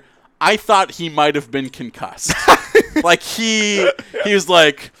where I thought he might have been concussed. Like he was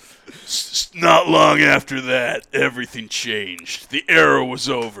like, Not long after that, everything changed. The era was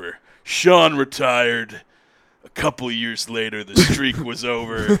over. Shawn retired. A couple of years later, the streak was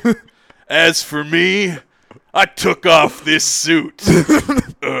over. As for me, I took off this suit. Hang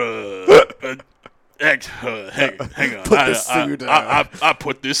on. Put the suit on. I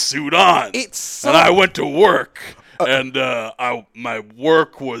put this suit on. It's so- and I went to work. And my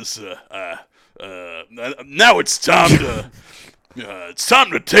work was now it's time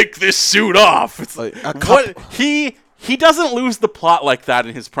to take this suit off. It's Like, what he doesn't lose the plot like that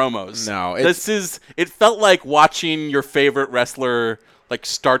in his promos. No, it felt like watching your favorite wrestler like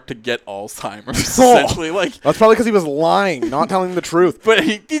start to get Alzheimer's essentially. Like, That's probably because he was lying, not telling the truth. but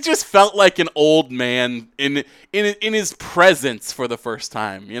he just felt like an old man in his presence for the first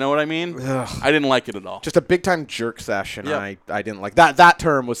time. You know what I mean? I didn't like it at all. Just a big time jerk session. Yep. I didn't like that. That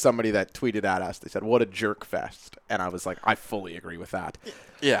term was somebody that tweeted at us. They said, "What a jerk fest," and I was like, I fully agree with that.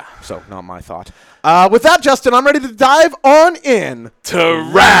 Yeah. So not my thought. With that, Justin, I'm ready to dive on in.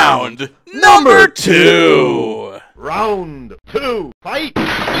 To round number 2. Round 2, fight!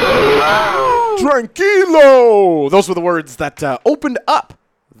 Tranquilo! Those were the words that opened up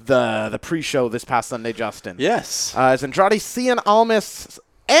the pre-show this past Sunday, Justin. Yes. As Andrade Cien Almas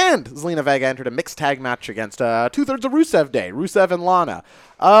and Zelina Vega entered a mixed tag match against two-thirds of Rusev Day, Rusev and Lana.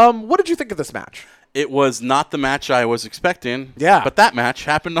 What did you think of this match? It was not the match I was expecting. Yeah. But that match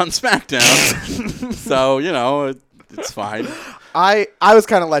happened on SmackDown. So, you know, it's fine. I was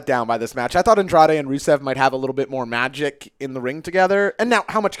kind of let down by this match. I thought Andrade and Rusev might have a little bit more magic in the ring together. And now,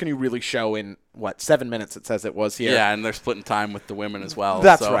 how much can you really show in, 7 minutes it says it was here? Yeah, and they're splitting time with the women as well.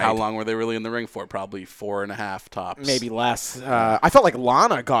 That's so right. How long were they really in the ring for? Probably 4.5 tops. Maybe less. I felt like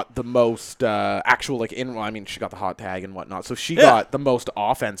Lana got the most actual, like, she got the hot tag and whatnot. So she got the most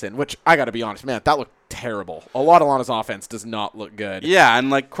offense in, which I got to be honest, man, that looked terrible. A lot of Lana's offense does not look good. Yeah, and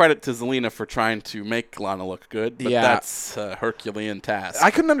like credit to Zelina for trying to make Lana look good, but Yeah. that's a Herculean task.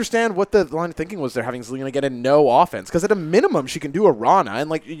 I couldn't understand what the line of thinking was. They're having Zelina get in no offense because at a minimum she can do a Rana, and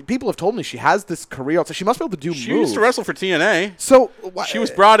like people have told me she has this career, so she must be able to do She moves. used to wrestle for TNA. So She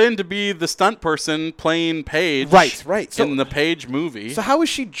was brought in to be the stunt person playing Paige. Right. So- in the Paige movie. So how is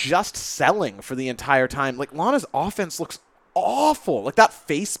she just selling for the entire time? Like Lana's offense looks awful. Like that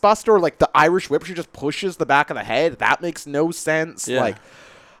face buster, like the Irish whip, she just pushes the back of the head. That makes no sense. Yeah. Like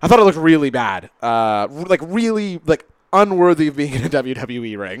I thought it looked really bad. Really unworthy of being in a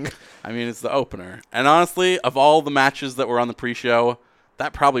WWE ring. I mean, it's the opener. And honestly, of all the matches that were on the pre-show,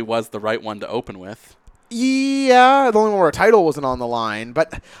 that probably was the right one to open with. Yeah, the only one where a title wasn't on the line.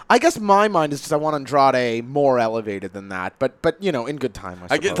 But I guess my mind is just I want Andrade more elevated than that. But you know, in good time,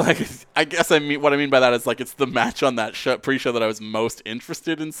 I suppose. I guess what I mean by that is like it's the match on that pre-show that I was most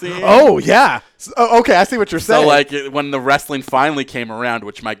interested in seeing. Oh, yeah. Okay, I see what you're saying. So like when the wrestling finally came around,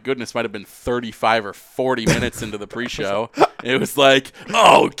 which my goodness might have been 35 or 40 minutes into the pre-show, It was like,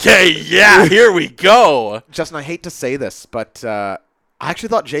 okay, yeah, here we go. Justin, I hate to say this, but I actually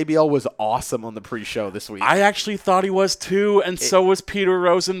thought JBL was awesome on the pre-show this week. I actually thought he was too, and so was Peter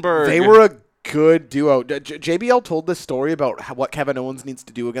Rosenberg. They were a good duo. JBL told this story about what Kevin Owens needs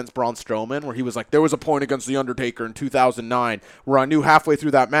to do against Braun Strowman, where he was like, there was a point against The Undertaker in 2009 where I knew halfway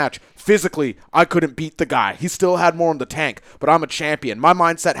through that match, physically, I couldn't beat the guy. He still had more in the tank, but I'm a champion. My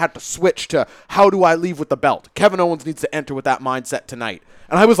mindset had to switch to, how do I leave with the belt? Kevin Owens needs to enter with that mindset tonight.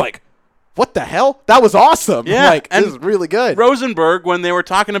 And I was like, what the hell? That was awesome. Yeah, like, and this is really good. Rosenberg, when they were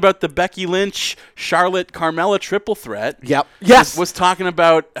talking about the Becky Lynch, Charlotte, Carmella triple threat, Yep. Yes. was talking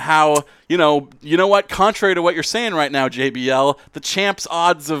about how, you know what, contrary to what you're saying right now, JBL, the champ's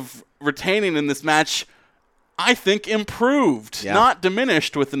odds of retaining in this match, I think, improved, not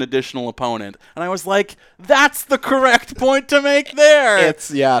diminished with an additional opponent. And I was like, that's the correct point to make there.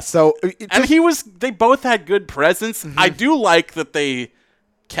 So they both had good presence. I do like that they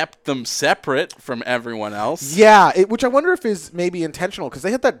kept them separate from everyone else. Yeah, which I wonder if is maybe intentional, because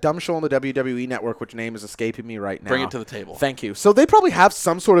they had that dumb show on the WWE Network, which name is escaping me right now. Bring it to the table. Thank you. So they probably have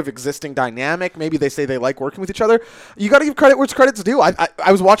some sort of existing dynamic. Maybe they say they like working with each other. You got to give credit where credit's due.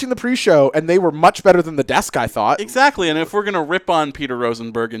 I was watching the pre-show, and they were much better than the desk, I thought. Exactly, and if we're going to rip on Peter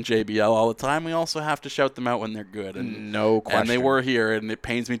Rosenberg and JBL all the time, we also have to shout them out when they're good. And, no question. And they were here, and it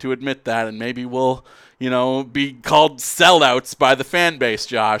pains me to admit that, and maybe we'll be called sellouts by the fan base,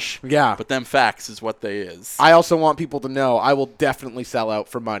 Josh. Yeah. But them facts is what they is. I also want people to know I will definitely sell out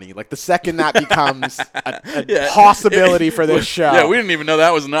for money. Like, the second that becomes a possibility for this show. Yeah, we didn't even know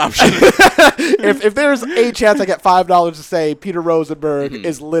that was an option. if there's a chance I get $5 to say Peter Rosenberg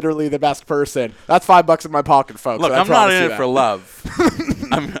is literally the best person, that's $5 in my pocket, folks. Look, so I'm not in it for love.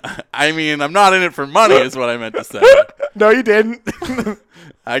 I'm not in it for money is what I meant to say. No, you didn't.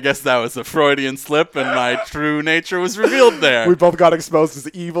 I guess that was a Freudian slip, and my true nature was revealed there. We both got exposed as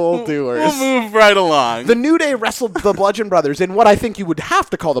evil doers. We'll move right along. The New Day wrestled the Bludgeon Brothers in what I think you would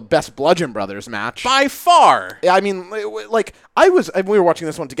have to call the best Bludgeon Brothers match. By far. I mean, like, we were watching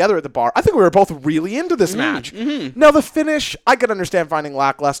this one together at the bar. I think we were both really into this match. Now, the finish, I could understand finding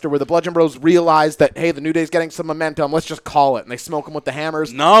lackluster, where the Bludgeon Bros realized that, hey, the New Day's getting some momentum. Let's just call it. And they smoke them with the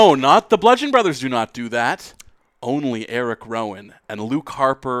hammers. No, not the Bludgeon Brothers do not do that. Only Eric Rowan and Luke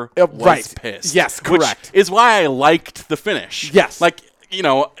Harper was pissed. Yes, correct. Which is why I liked the finish. Yes. Like,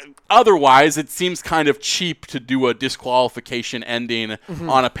 otherwise it seems kind of cheap to do a disqualification ending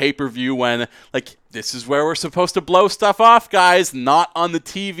on a pay-per-view when, like, this is where we're supposed to blow stuff off, guys, not on the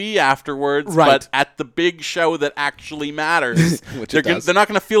TV afterwards, but at the big show that actually matters. They're not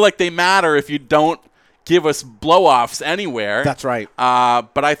going to feel like they matter if you don't give us blow-offs anywhere. That's right.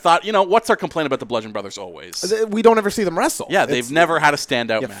 But I thought, what's our complaint about the Bludgeon Brothers always? We don't ever see them wrestle. Yeah, they've never had a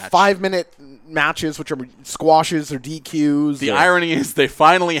standout match. 5-minute matches, which are squashes or DQs. The irony is they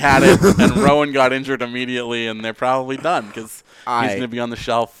finally had it, and Rowan got injured immediately, and they're probably done, because he's going to be on the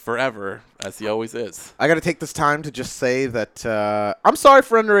shelf forever, as he always is. I got to take this time to just say that I'm sorry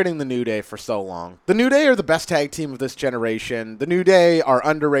for underrating the New Day for so long. The New Day are the best tag team of this generation. The New Day are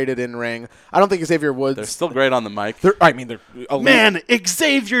underrated in ring. I don't think Xavier Woods. They're still great on the mic. They're elite. Man,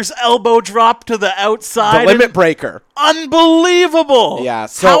 Xavier's elbow drop to the outside. The limit breaker. Unbelievable. Yeah.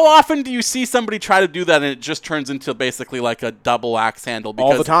 So how often do you see somebody try to do that and it just turns into basically like a double axe handle?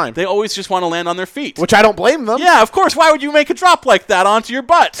 Because all the time. They always just want to land on their feet. Which I don't blame them. Yeah, of course. Why would you make a drop like that onto your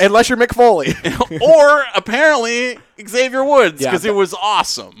butt? Unless you're Mick Foley. Or apparently Xavier Woods, because it was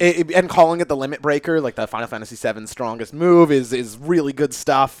awesome. And calling it the limit breaker, like the Final Fantasy VII strongest move, is really good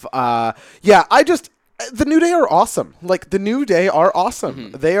stuff. The New Day are awesome. Like, the New Day are awesome.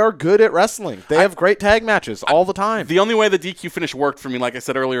 They are good at wrestling. They have great tag matches all the time. The only way the DQ finish worked for me, like I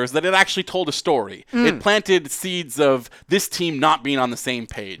said earlier, is that it actually told a story. It planted seeds of this team not being on the same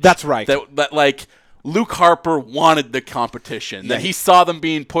page. That's right. That like, Luke Harper wanted the competition. That he saw them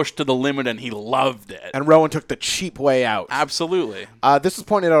being pushed to the limit, and he loved it. And Rowan took the cheap way out. Absolutely. This was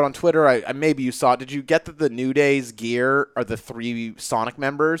pointed out on Twitter. Maybe you saw it. Did you get that the New Day's gear are the 3 Sonic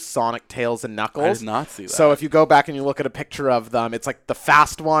members, Sonic, Tails, and Knuckles? I did not see that. So if you go back and you look at a picture of them, it's like the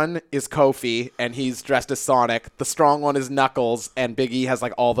fast one is Kofi, and he's dressed as Sonic. The strong one is Knuckles, and Big E has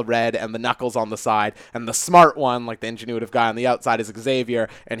like all the red and the Knuckles on the side. And the smart one, like the ingenuitive guy on the outside, is Xavier,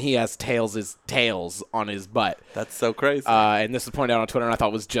 and he has Tails' tails. nails on his butt. That's so crazy. And this was pointed out on Twitter, and I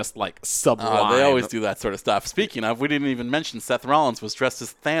thought was just like sublime. They always do that sort of stuff. Speaking of, we didn't even mention Seth Rollins was dressed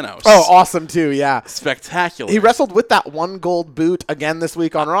as Thanos. Oh, awesome too, yeah. Spectacular. He wrestled with that one gold boot again this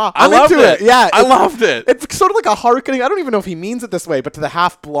week on Raw. I loved into it. Yeah, I loved it. It's sort of like a hearkening. I don't even know if he means it this way, but to the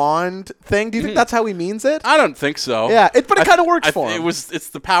half blonde thing. Do you think that's how he means it? I don't think so. Yeah, but it kind of works for him. It's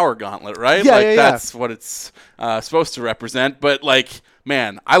the power gauntlet, right? Yeah, like that's what it's supposed to represent. But like,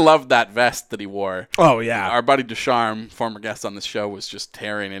 man, I loved that vest that he wore. Oh yeah. Our buddy Ducharme, former guest on this show, was just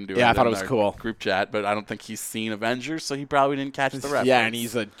tearing into it. Yeah, I thought it in was our cool. Group chat, but I don't think he's seen Avengers, so he probably didn't catch the reference. Yeah, and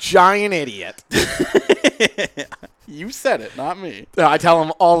he's a giant idiot. You said it, not me. I tell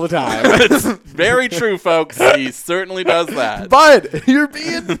him all the time. It's very true, folks. He certainly does that. Bud, you're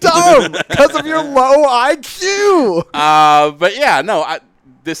being dumb because of your low IQ. But yeah, no,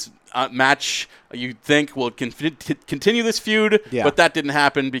 this match you'd think will continue this feud, but that didn't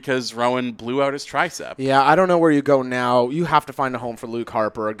happen because Rowan blew out his tricep. Yeah, I don't know where you go now. You have to find a home for Luke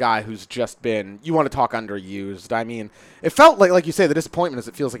Harper, a guy who's just been, you want to talk underused. I mean, it felt like you say, the disappointment is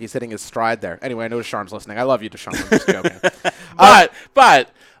it feels like he's hitting his stride there. Anyway, I know Deschamps listening. I love you, Deschamps. I'm just joking.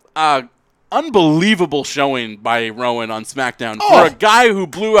 But unbelievable showing by Rowan on SmackDown for a guy who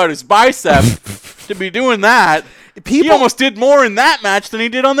blew out his bicep to be doing that. He almost did more in that match than he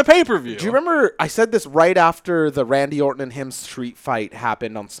did on the pay-per-view. Do you remember, I said this right after the Randy Orton and him street fight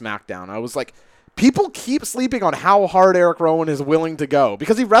happened on SmackDown. I was like, people keep sleeping on how hard Eric Rowan is willing to go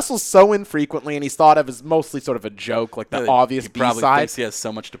because he wrestles so infrequently and he's thought of as mostly sort of a joke, like the obvious B-side. He probably thinks he has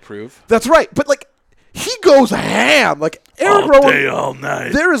so much to prove. That's right, but like, he goes ham. Like, Eric Rowan. All day, all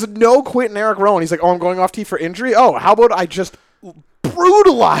night. There is no quitting Eric Rowan. He's like, I'm going off T for injury. Oh, how about I just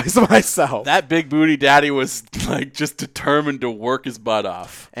brutalize myself? That big booty daddy was like just determined to work his butt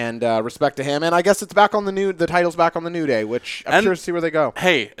off. And respect to him. And I guess it's back on the title's back on the New Day, which I'm curious to see where they go.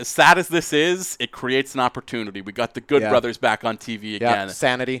 Hey, as sad as this is, it creates an opportunity. We got the Good Brothers back on TV again.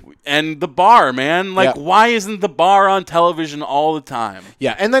 Sanity. And the bar, man. Like, why isn't the bar on television all the time?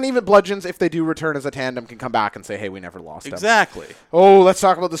 Yeah, and then even Bludgeons, if they do return as a tandem, can come back and say, hey, we never lost him. Exactly. Oh, let's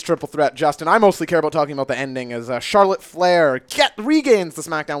talk about this triple threat, Justin. I mostly care about talking about the ending as Charlotte Flair regains the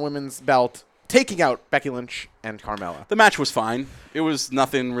SmackDown Women's belt, taking out Becky Lynch and Carmella. The match was fine. It was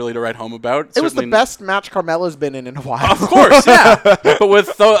nothing really to write home about. It was the best match Carmella's been in a while. Of course, yeah. But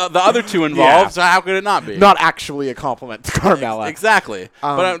with the other two involved, so how could it not be? Not actually a compliment to Carmella. Exactly.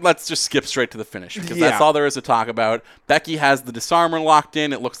 But let's just skip straight to the finish because that's all there is to talk about. Becky has the disarmer locked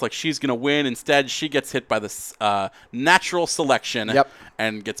in. It looks like she's going to win. Instead, she gets hit by the natural selection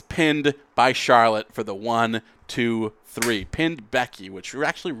and gets pinned by Charlotte for the 1, 2, 3. Pinned Becky, which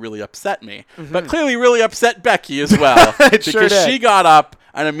actually really upset me. But clearly really upset Becky as well. Because she got up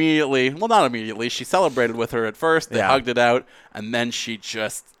and immediately, well, not immediately, she celebrated with her at first. They hugged it out. And then she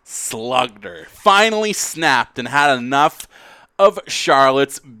just slugged her. Finally snapped and had enough of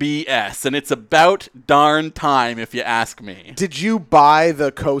Charlotte's BS, and it's about darn time, if you ask me. Did you buy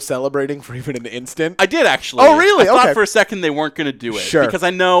the co-celebrating for even an instant? I did, actually. Oh, really? I thought for a second they weren't going to do it. Sure. Because I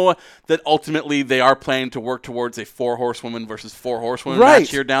know that ultimately they are planning to work towards a 4 horsewomen versus 4 horsewomen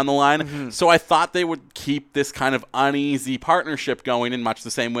match here down the line. So I thought they would keep this kind of uneasy partnership going in much the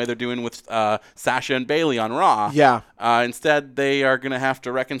same way they're doing with Sasha and Bayley on Raw. Yeah. Instead, they are going to have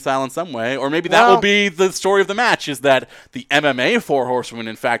to reconcile in some way. Or maybe that will be the story of the match, is that the MMA 4 horsewomen,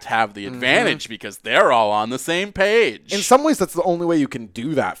 in fact, have the advantage because they're all on the same page. In some ways, that's the only way you can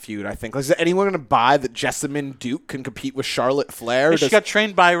do that feud, I think. Like, is anyone going to buy that Jessamyn Duke can compete with Charlotte Flair? She got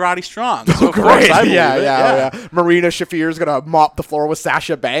trained by Roddy Strong. So of course, great. I believe it. Marina Shafir's going to mop the floor with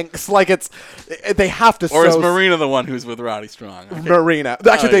Sasha Banks. Like, they have to. Or is Marina the one who's with Roddy Strong? Okay. Marina.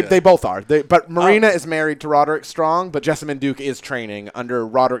 Actually, they both are. But Marina is married to Roderick Strong, but Jessamyn Duke is training under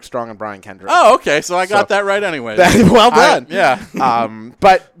Roderick Strong and Brian Kendrick. Oh, okay. So I got that right anyway. Well done.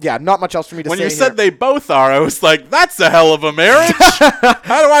 But yeah, not much else for me to say. When you said they both are, I was like, that's a hell of a marriage.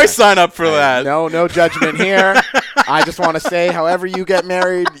 How do I sign up for that? No judgment here. I just want to say, however you get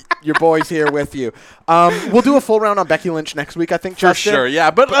married, your boy's here with you. We'll do a full round on Becky Lynch next week, I think, For Justin. sure, yeah.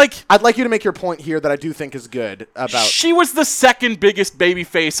 But like, I'd like you to make your point here that I do think is good about. She was the second biggest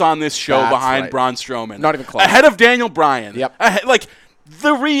babyface on this show behind right. Braun Strowman. Not even close. Ahead of Daniel Bryan. Yep. Like,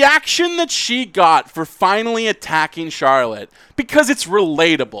 the reaction that she got for finally attacking Charlotte, because it's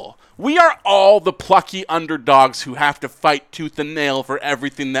relatable, We are all the plucky underdogs who have to fight tooth and nail for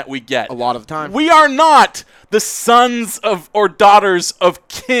everything that we get. A lot of the time. We are not the sons of or daughters of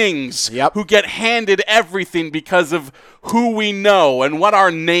kings who get handed everything because of who we know and what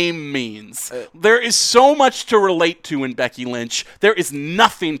our name means. There is so much to relate to in Becky Lynch. There is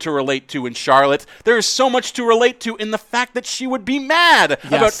nothing to relate to in Charlotte. There is so much to relate to in the fact that she would be mad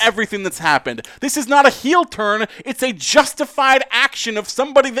about everything that's happened. This is not a heel turn. It's a justified action of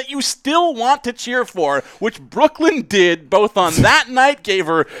somebody that you still want to cheer for, which Brooklyn did both on that night, gave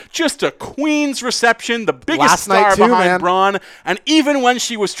her just a queen's reception, the biggest star behind Braun, and even when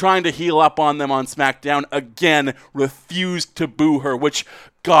she was trying to heel up on them on SmackDown, again refused to boo her, which,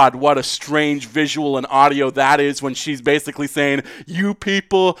 God, what a strange visual and audio that is when she's basically saying, you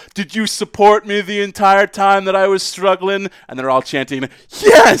people, did you support me the entire time that I was struggling? And they're all chanting,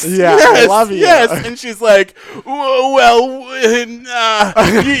 yes, yes, I love you. Yes. And she's like, well,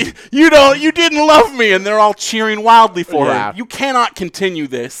 you didn't love me. And they're all cheering wildly for her. You cannot continue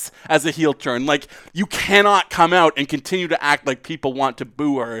this as a heel turn. Like, you cannot come out and continue to act like people want to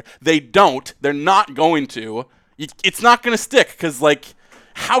boo her. They don't. They're not going to. It's not going to stick because, like,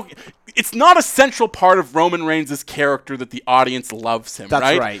 it's not a central part of Roman Reigns' character that the audience loves him, That's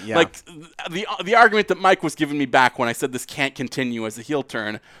right? right, yeah. Like, the argument that Mike was giving me back when I said this can't continue as a heel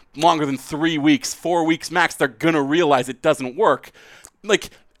turn longer than 3 weeks, 4 weeks max, they're going to realize it doesn't work.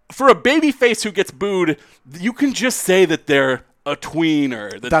 Like, for a babyface who gets booed, you can just say that they're a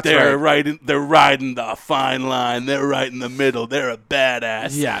tweener, that they're riding the fine line, they're right in the middle, they're a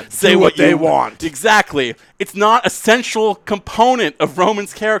badass. Yeah, say do what they you want. Exactly. It's not a central component of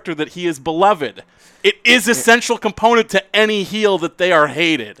Roman's character that he is beloved. It is a central component to any heel that they are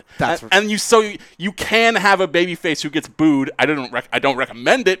hated. You can have a babyface who gets booed. I don't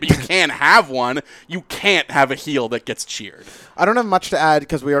recommend it, but you can have one. You can't have a heel that gets cheered. I don't have much to add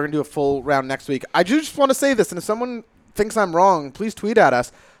because we are going to do a full round next week. I just want to say this, and if someone thinks I'm wrong, please tweet at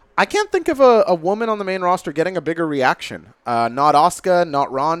us. I can't think of a woman on the main roster getting a bigger reaction. Not Asuka, not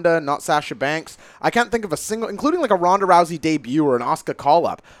Ronda, not Sasha Banks. I can't think of a single, including like a Ronda Rousey debut or an Asuka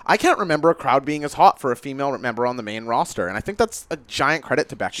call-up. I can't remember a crowd being as hot for a female member on the main roster, and I think that's a giant credit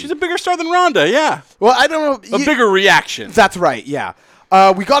to Becky. She's a bigger star than Ronda, yeah. Well, I don't know. A bigger reaction. That's right, yeah.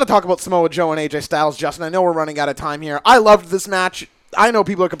 We got to talk about Samoa Joe and AJ Styles, Justin. I know we're running out of time here. I loved this match. I know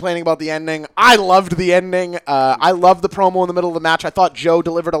people are complaining about the ending. I loved the ending. I loved the promo in the middle of the match. I thought Joe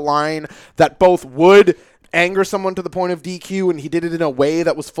delivered a line that both would anger someone to the point of DQ, and he did it in a way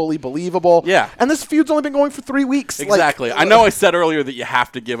that was fully believable. Yeah. And this feud's only been going for 3 weeks. Exactly. Like, I know I said earlier that you have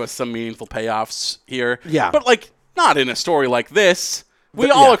to give us some meaningful payoffs here. Yeah. But, like, not in a story like this.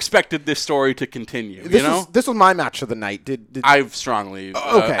 We all expected this story to continue, you know? This was my match of the night. I've strongly...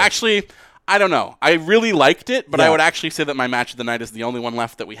 okay. Actually... I don't know. I really liked it, but I would actually say that my match of the night is the only one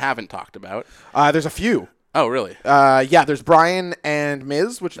left that we haven't talked about. There's a few. Oh, really? There's Bryan and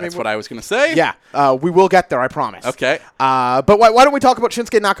Miz, which that's what I was going to say. Yeah, we will get there, I promise. Okay. But why don't we talk about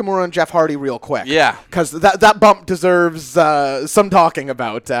Shinsuke Nakamura and Jeff Hardy real quick? Yeah. Because that bump deserves some talking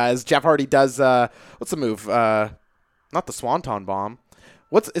about, as Jeff Hardy does, what's the move? Not the Swanton Bomb.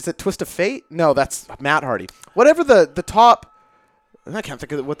 Is it Twist of Fate? No, that's Matt Hardy. Whatever the top... I can't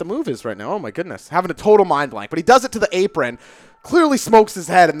think of what the move is right now. Oh, my goodness. Having a total mind blank. But he does it to the apron, clearly smokes his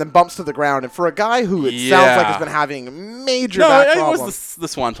head, and then bumps to the ground. And for a guy who it sounds like has been having major back problems. No, it was the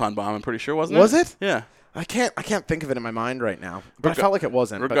Swanton Bomb, I'm pretty sure, wasn't it? Was it? Yeah. I can't think of it in my mind right now. But I felt like it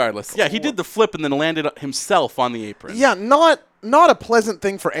wasn't. Regardless. Yeah, he did the flip and then landed himself on the apron. Yeah, not a pleasant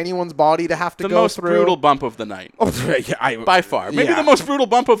thing for anyone's body to have to go through. The most brutal bump of the night. By far. Maybe the most brutal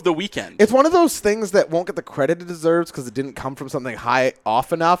bump of the weekend. It's one of those things that won't get the credit it deserves because it didn't come from something high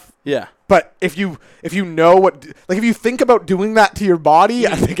off enough. Yeah. But if you know what, like if you think about doing that to your body,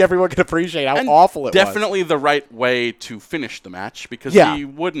 I think everyone can appreciate how awful it was. Definitely the right way to finish the match because he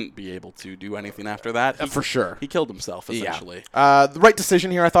wouldn't be able to do anything after that. For sure. He killed himself, essentially. Yeah. The right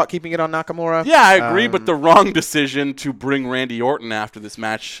decision here, I thought, keeping it on Nakamura. Yeah, I agree, but the wrong decision to bring Randy Orton after this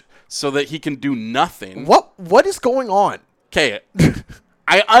match so that he can do nothing. What is going on? Okay.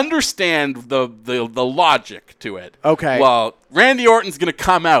 I understand the logic to it. Okay. Well, Randy Orton's going to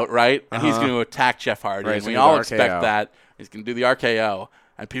come out, right? And he's going to attack Jeff Hardy. Right, and we all expect that. He's going to do the RKO.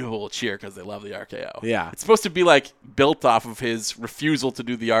 And people will cheer because they love the RKO. Yeah. It's supposed to be, like, built off of his refusal to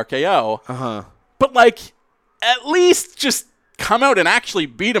do the RKO. Uh-huh. But, like, at least just come out and actually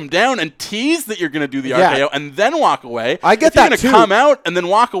beat him down and tease that you're going to do the RKO and then walk away. I get that, too. If you're going to come out and then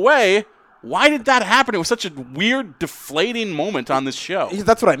walk away... Why did that happen? It was such a weird, deflating moment on this show.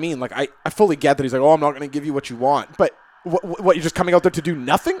 That's what I mean. Like, I fully get that he's like, oh, I'm not going to give you what you want. But What, you're just coming out there to do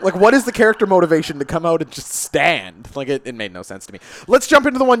nothing? Like, what is the character motivation to come out and just stand? Like, it made no sense to me. Let's jump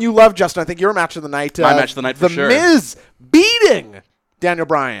into the one you love, Justin. I think your match of the night. My match of the night for sure. The Miz beating Daniel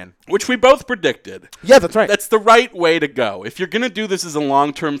Bryan. Which we both predicted. Yeah, that's right. That's the right way to go. If you're going to do this as a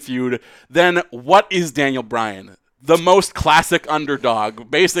long-term feud, then what is Daniel Bryan? The most classic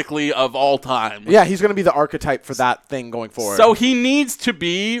underdog, basically, of all time. Yeah, he's going to be the archetype for that thing going forward. So he needs to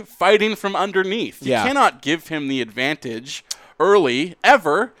be fighting from underneath. You Yeah. cannot give him the advantage early,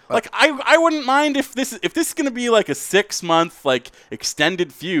 ever. Like, I wouldn't mind if this is going to be like a 6-month, like,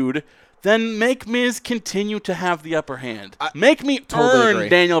 extended feud, then make Miz continue to have the upper hand. Make me totally earn agree.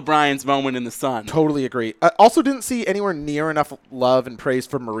 Daniel Bryan's moment in the sun. Totally agree. I also didn't see anywhere near enough love and praise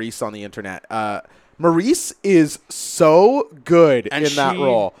for Maurice on the internet. Maurice is so good And in that she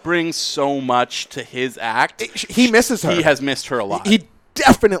role. brings so much to his act. He misses her. He has missed her a lot. He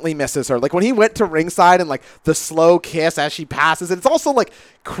definitely misses her. Like when he went to ringside and like the slow kiss as she passes, and it's also like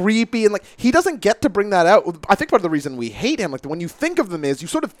creepy and like he doesn't get to bring that out. I think part of the reason we hate him, like when you think of them is you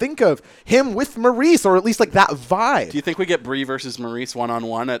sort of think of him with Maurice, or at least like that vibe. Do you think we get Brie versus Maurice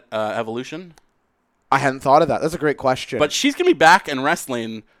 1-on-1 at Evolution? I hadn't thought of that. That's a great question. But she's going to be back in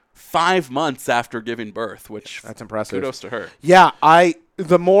wrestling 5 months after giving birth, which that's impressive. Kudos to her. Yeah,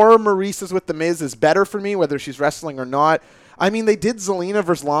 the more Maurice is with The Miz is better for me, whether she's wrestling or not. I mean, they did Zelina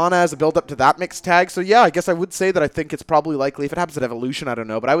versus Lana as a build-up to that mixed tag, so yeah, I guess I would say that I think it's probably likely. If it happens at Evolution, I don't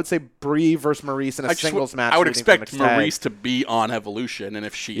know, but I would say Brie versus Maurice in a singles match. I would leading to the expect mixed tag. Maurice to be on Evolution, and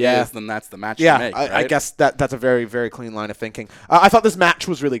if she Yeah. is, then that's the match Yeah, to make, I right? guess that's a very, very clean line of thinking. I thought this match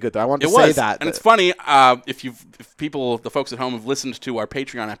was really good, though. I wanted to say that. And it's funny, if the folks at home have listened to our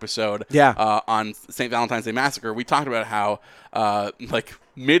Patreon episode on St. Valentine's Day Massacre, we talked about how, like,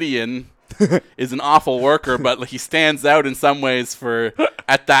 Midian is an awful worker, but like, he stands out in some ways for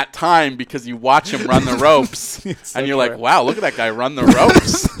at that time because you watch him run the ropes, and you're like, wow, look at that guy run the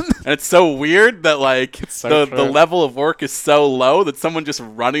ropes. And it's so weird that like the level of work is so low that someone just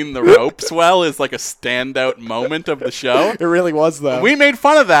running the ropes well is like a standout moment of the show. It really was, though. We made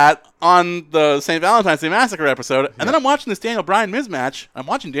fun of that on the St. Valentine's Day Massacre episode, and then I'm watching this Daniel Bryan Miz match. I'm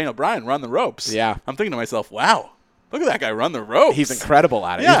watching Daniel Bryan run the ropes. Yeah. I'm thinking to myself, wow, look at that guy run the ropes. He's incredible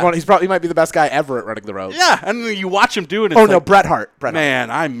at it. Yeah. He probably might be the best guy ever at running the ropes. Yeah, and then you watch him do it. And Oh, it's no, like, Bret Hart. man,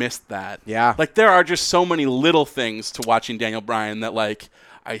 I missed that. Yeah. Like, there are just so many little things to watching Daniel Bryan that, like,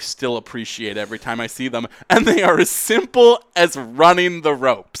 I still appreciate every time I see them. And they are as simple as running the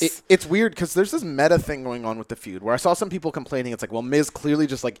ropes. It's weird because there's this meta thing going on with the feud where I saw some people complaining. It's like, well, Miz clearly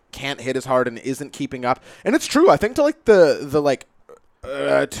just like can't hit as hard and isn't keeping up. And it's true. I think to like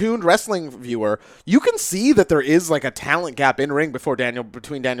the tuned wrestling viewer, you can see that there is like a talent gap in ring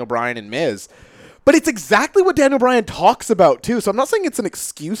between Daniel Bryan and Miz. But it's exactly what Daniel Bryan talks about, too. So I'm not saying it's an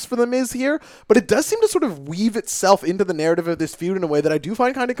excuse for The Miz here, but it does seem to sort of weave itself into the narrative of this feud in a way that I do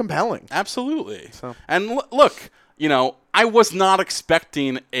find kind of compelling. Absolutely. So. And look, I was not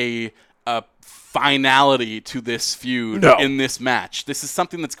expecting a finality to this feud in this match. This is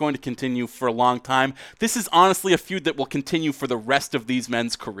something that's going to continue for a long time. This is honestly a feud that will continue for the rest of these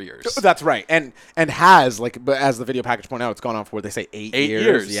men's careers. That's right. And has, like, as the video package pointed out, it's gone on for, they say, 8 years. 8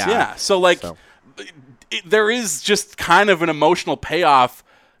 years, yeah. So, like, there is just kind of an emotional payoff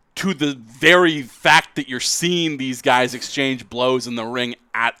to the very fact that you're seeing these guys exchange blows in the ring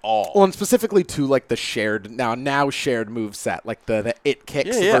at all. Well, and specifically to like the shared move set, like the it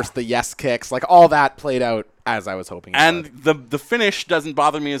kicks versus the yes kicks, like all that played out as I was hoping. And the finish doesn't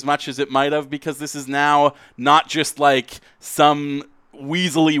bother me as much as it might have, because this is now not just like some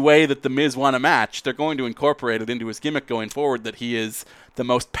weaselly way that the Miz won a match. They're going to incorporate it into his gimmick going forward, that he is the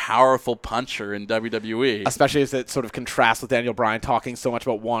most powerful puncher in WWE. Especially as it sort of contrasts with Daniel Bryan talking so much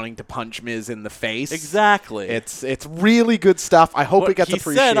about wanting to punch Miz in the face. Exactly. It's really good stuff. I hope it gets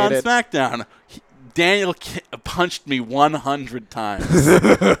appreciated. He said on SmackDown, Daniel punched me 100 times.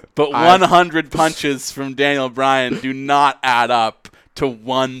 But 100 punches from Daniel Bryan do not add up to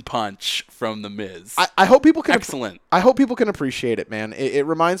one punch from The Miz. I hope people can Excellent. I hope people can appreciate it, man. It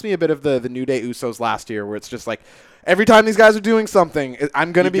reminds me a bit of the New Day Usos last year, where it's just like every time these guys are doing something,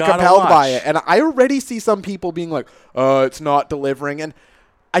 I'm going to be compelled by it. And I already see some people being like, it's not delivering. And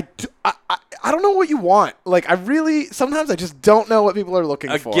I don't know what you want. Like, sometimes I just don't know what people are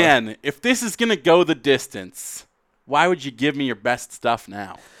looking for. Again, if this is going to go the distance, why would you give me your best stuff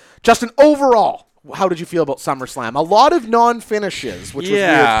now? Justin, overall, how did you feel about SummerSlam? A lot of non-finishes, which was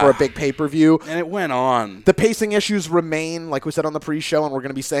weird for a big pay-per-view. And it went on. The pacing issues remain, like we said on the pre-show, and we're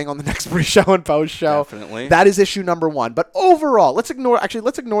going to be saying on the next pre-show and post-show. Definitely. That is issue number one. But overall, let's ignore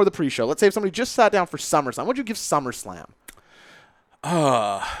the pre-show. Let's say if somebody just sat down for SummerSlam, what would you give SummerSlam?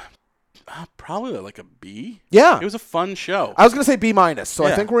 Probably like a B. Yeah. It was a fun show. I was going to say B-, so I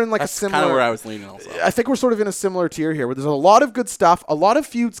Yeah, think we're in like that's a similar... kind of where I was leaning also. I think we're sort of in a similar tier here where there's a lot of good stuff, a lot of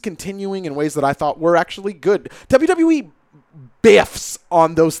feuds continuing in ways that I thought were actually good. WWE biffs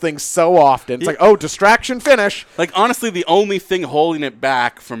on those things so often. It's like, oh, distraction finish. Like, honestly, the only thing holding it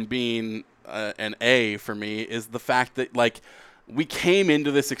back from being an A for me is the fact that, like, we came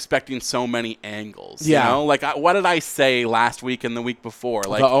into this expecting so many angles. Yeah. You know? Like, what did I say last week and the week before?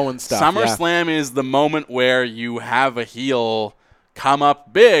 Like, The Owen stuff, SummerSlam is the moment where you have a heel come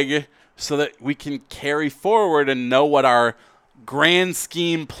up big so that we can carry forward and know what our grand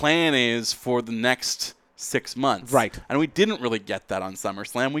scheme plan is for the next 6 months. Right. And we didn't really get that on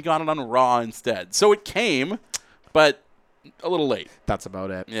SummerSlam. We got it on Raw instead. So it came, but a little late. That's about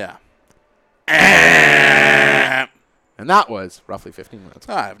it. Yeah. And that was roughly 15 minutes.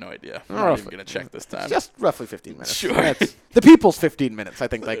 I have no idea. I'm not Roughly. even going to check this time. Just roughly 15 minutes. Sure. That's the people's 15 minutes, I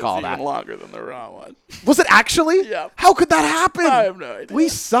think they call It's that. even longer than the Raw one. Was it actually? Yeah. How could that happen? I have no idea. We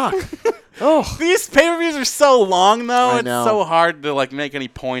suck. Oh. These pay-per-views are so long, though. I It's know. so hard to like make any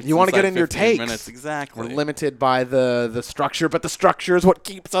points. You want to inside get in your 15 takes. minutes. Exactly. We're limited by the structure, but the structure is what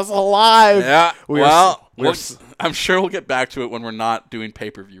keeps us alive. Yeah. We're Well, s- I'm sure we'll get back to it when we're not doing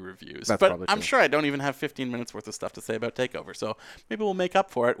pay-per-view reviews. That's but probably I'm true. sure I don't even have 15 minutes worth of stuff to say about TakeOver. So maybe we'll make up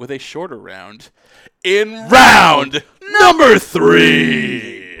for it with a shorter round in round number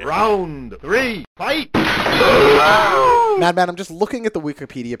 3. Round 3, fight! Madman, I'm just looking at the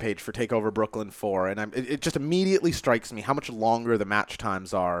Wikipedia page for TakeOver Brooklyn 4, and it just immediately strikes me how much longer the match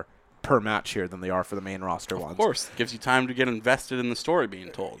times are per match here than they are for the main roster ones. Of course, it gives you time to get invested in the story being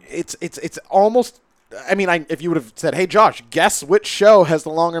told. It's almost... I mean, if you would have said, hey, Josh, guess which show has the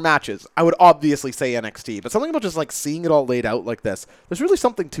longer matches, I would obviously say NXT. But something about just like seeing it all laid out like this, there's really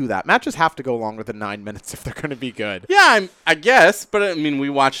something to that. Matches have to go longer than 9 minutes if they're going to be good. Yeah, I guess, but I mean, we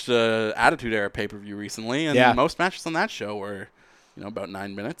watched Attitude Era pay-per-view recently, and Yeah. most matches on that show were, about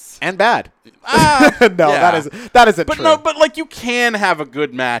 9 minutes. And bad. Ah, No, yeah. that isn't But true. no, but like you can have a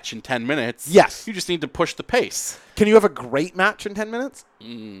good match in 10 minutes. Yes. You just need to push the pace. Can you have a great match in 10 minutes?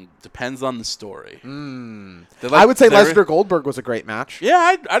 Depends on the story. I would say Lesnar Goldberg was a great match.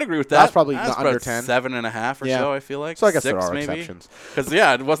 Yeah, I'd agree with that. That's probably That's under about 10. 7.5 or Yeah. so, I feel like. So I guess 6 there are maybe. exceptions. Because,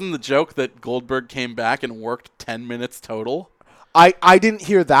 yeah, it wasn't the joke that Goldberg came back and worked 10 minutes total. I didn't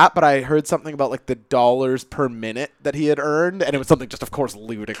hear that, but I heard something about like the dollars per minute that he had earned, and it was something just, of course,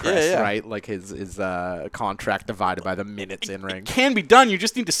 ludicrous, Yeah. right? Like his contract divided by the minutes in ring. It can be done. You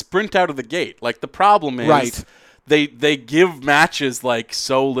just need to sprint out of the gate. Like, the problem is Right. they give matches, like,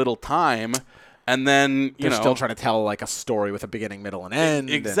 so little time, and then, They're still trying to tell like a story with a beginning, middle, and end.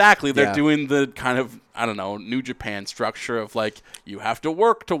 Exactly. and- They're yeah. doing the kind of, I don't know, New Japan structure of like, you have to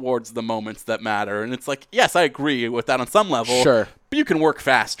work towards the moments that matter. And it's like, yes, I agree with that on some level. Sure. But you can work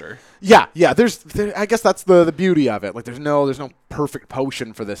faster. Yeah. I guess that's the beauty of it. Like, there's no perfect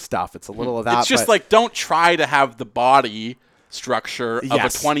potion for this stuff. It's a little of that. It's just but like, don't try to have the body structure of a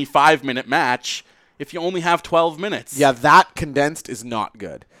Yes. 25-minute match if you only have 12 minutes. yeah, that condensed is not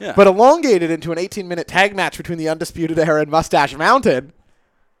good. Yeah. But elongated into an 18-minute tag match between the Undisputed Era and Mustache Mountain.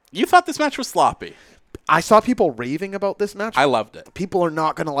 You thought this match was sloppy. I saw people raving about this match. I loved it. People are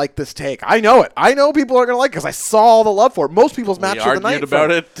not going to like this take. I know it. I know people are going to like it because I saw all the love for it. Most people's match We of the night. argued about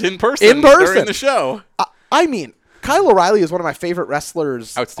for it in person. In person. During the show. I mean, Kyle O'Reilly is one of my favorite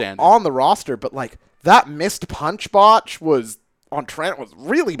wrestlers Outstanding. on the roster, but like that missed punch botch on Trent was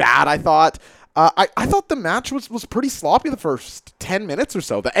really bad, I thought. I thought the match was pretty sloppy the first 10 minutes or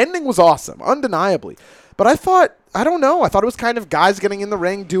so. The ending was awesome, undeniably. But I thought it was kind of guys getting in the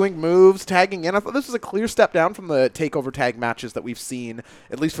ring, doing moves, tagging in. I thought this was a clear step down from the TakeOver tag matches that we've seen,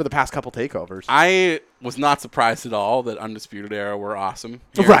 at least for the past couple TakeOvers. I was not surprised at all that Undisputed Era were awesome.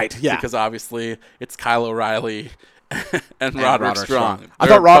 here, Right, yeah. Because obviously it's Kyle O'Reilly and Roderick Strong. I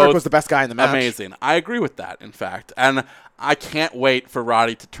They're thought Roderick both was the best guy in the match. Amazing. I agree with that, in fact. And I can't wait for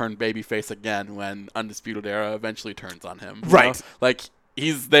Roddy to turn babyface again when Undisputed Era eventually turns on him. You Right. know? Like,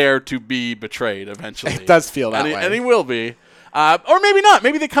 he's there to be betrayed eventually. It does feel that and way. And he will be. Or maybe not.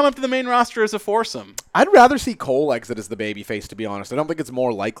 Maybe they come up to the main roster as a foursome. I'd rather see Cole exit as the babyface, to be honest. I don't think it's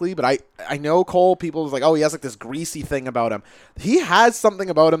more likely, but I know Cole, people was like, oh, he has like this greasy thing about him. He has something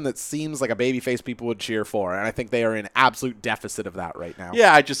about him that seems like a babyface people would cheer for, and I think they are in absolute deficit of that right now.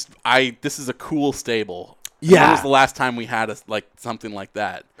 Yeah, this is a cool stable. Yeah. When was the last time we had something like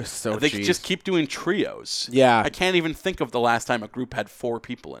that? So they cheese. just keep doing trios. Yeah. I can't even think of the last time a group had 4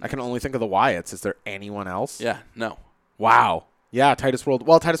 people in it. I can only think of the Wyatts. Is there anyone else? Yeah, no. Wow. Yeah, Titus World.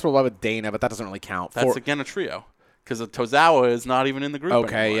 Well, Titus World with Dana, but that doesn't really count. That's again a trio. Because Tozawa is not even in the group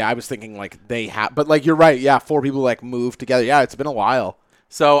Okay, anymore. yeah, I was thinking like they have, but like you're right. Yeah, 4 people like moved together. Yeah, it's been a while.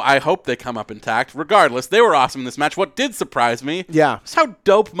 So I hope they come up intact. Regardless, they were awesome in this match. What did surprise me is how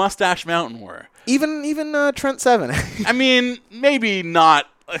dope Mustache Mountain were. Even Trent Seven. I mean, maybe not.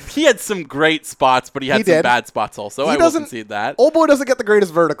 He had some great spots, but he had some bad spots also. I will concede that. Old boy doesn't get the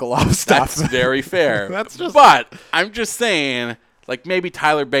greatest vertical off stuff. That's very fair. But I'm just saying, like, maybe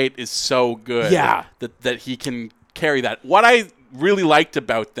Tyler Bate is so good that he can carry that. What I really liked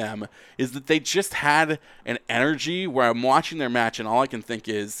about them is that they just had an energy where I'm watching their match and all I can think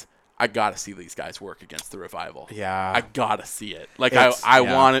is, I gotta see these guys work against the Revival. Yeah. I gotta see it. Like, I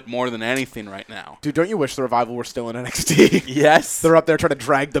want it more than anything right now. Dude, don't you wish the Revival were still in NXT? Yes. They're up there trying to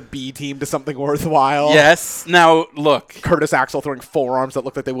drag the B team to something worthwhile. Yes. Now, look. Curtis Axel throwing forearms that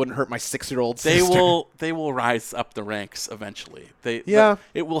look like they wouldn't hurt my 6-year-old sister. They will rise up the ranks eventually.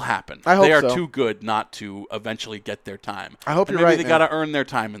 It will happen. I hope they are so. too good not to eventually get their time. I hope and you're right, Maybe they gotta earn their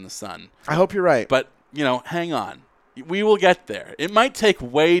time in the sun. I hope you're right. But, hang on. We will get there. It might take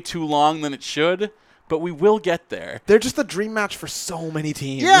way too long than it should, but we will get there. They're just the dream match for so many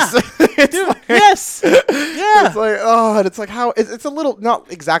teams. Yeah. Dude, yes. Yeah. It's like, and it's like how it's a little, not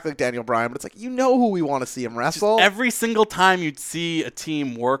exactly like Daniel Bryan, but it's like, who we want to see him wrestle. Just every single time you'd see a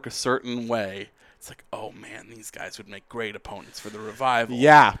team work a certain way, it's like, oh man, these guys would make great opponents for the Revival.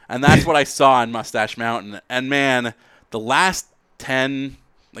 Yeah. And that's what I saw in Mustache Mountain. And man, the last 10,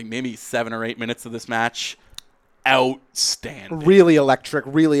 like maybe 7 or 8 minutes of this match, outstanding. Really electric,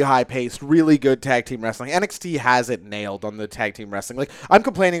 really high-paced, really good tag team wrestling. NXT has it nailed on the tag team wrestling. Like, I'm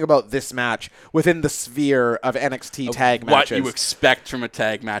complaining about this match within the sphere of NXT tag matches. What you expect from a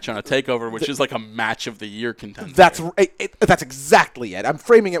tag match on a TakeOver, which is like a match of the year contender. That's exactly it. I'm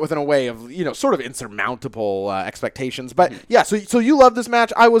framing it within a way of, sort of insurmountable expectations. But, so you love this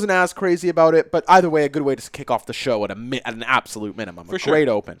match. I wasn't as crazy about it, but either way, a good way to kick off the show at an absolute minimum. For Great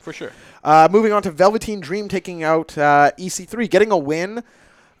open. For sure. Moving on to Velveteen Dream taking out EC3, getting a win.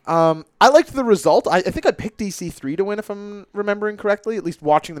 I liked the result. I think I picked EC3 to win, if I'm remembering correctly. At least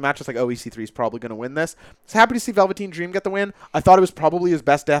watching the match, it's like, EC3 is probably going to win this. I was happy to see Velveteen Dream get the win. I thought it was probably his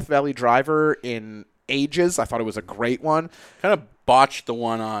best Death Valley driver in ages. I thought it was a great one. Kind of botched the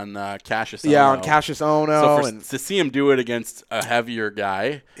one on Cassius Ono. Yeah, on Cassius Ono. So to see him do it against a heavier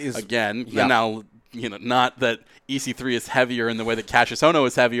guy, and now, not that EC3 is heavier in the way that Cassius Ono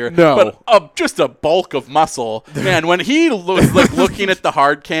is heavier, but just a bulk of muscle. Man, when he was like looking at the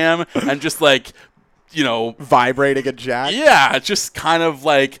hard cam and just like, vibrating a jack. Yeah, just kind of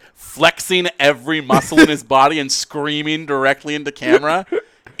like flexing every muscle in his body and screaming directly into camera.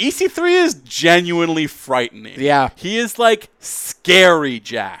 EC3 is genuinely frightening. Yeah. He is like scary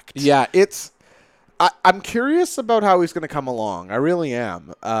jacked. Yeah, I'm curious about how he's going to come along. I really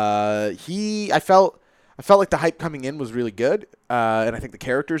am. I felt like the hype coming in was really good, and I think the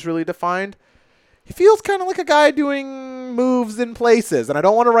character's really defined. He feels kind of like a guy doing moves in places, and I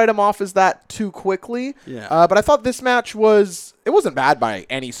don't want to write him off as that too quickly. Yeah. But I thought this match wasn't bad by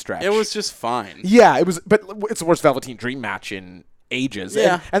any stretch. It was just fine. Yeah, it was, but it's the worst Velveteen Dream match in ages.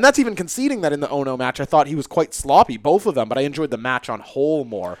 Yeah. And that's even conceding that in the Ono match, I thought he was quite sloppy, both of them, but I enjoyed the match on whole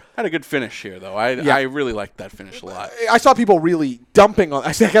more. Had a good finish here, though. I really liked that finish a lot. I saw people really dumping on...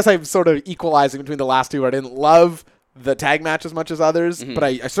 I guess I'm sort of equalizing between the last two. I didn't love the tag match as much as others, but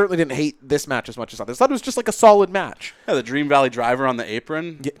I certainly didn't hate this match as much as others. I thought it was just like a solid match. Yeah, the Dream Valley Driver on the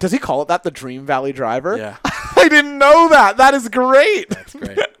apron. Yeah. Does he call it that, the Dream Valley Driver? Yeah. I didn't know that. That is great. That's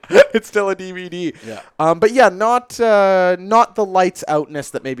great. It's still a DVD. Yeah. But yeah, not the lights outness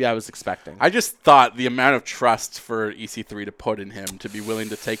that maybe I was expecting. I just thought the amount of trust for EC3 to put in him to be willing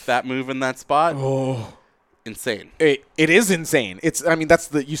to take that move in that spot. Oh. Insane. It is insane. You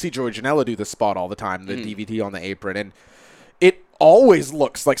see Joey Janela do this spot all the time, the DVD on the apron, and it always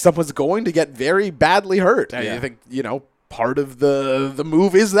looks like someone's going to get very badly hurt. Yeah. I think, part of the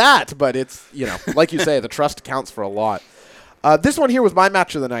move is that, but it's, like you say, the trust counts for a lot. This one here was my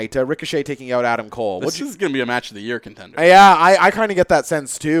match of the night, Ricochet taking out Adam Cole. This is going to be a match of the year contender. Yeah, I kind of get that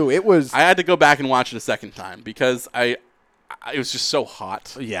sense too. I had to go back and watch it a second time because it was just so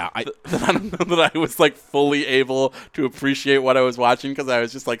hot. Yeah. I don't know that I was like fully able to appreciate what I was watching because I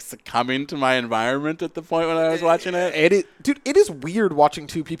was just like succumbing to my environment at the point when I was watching it. It is weird watching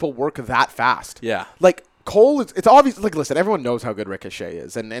two people work that fast. Yeah. Like, Cole, it's obvious. Like, listen, everyone knows how good Ricochet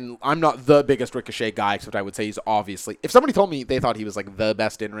is, and I'm not the biggest Ricochet guy, except I would say he's obviously. If somebody told me they thought he was like the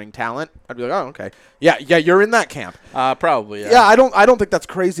best in-ring talent, I'd be like, oh, okay, yeah, you're in that camp. Probably. Yeah, I don't think that's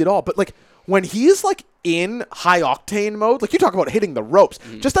crazy at all. But like when he's like in high octane mode, like you talk about hitting the ropes,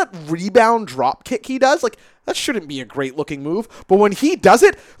 just that rebound drop kick he does, like that shouldn't be a great looking move. But when he does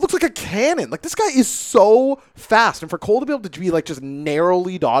it, it looks like a cannon. Like, this guy is so fast. And for Cole to be able to be like just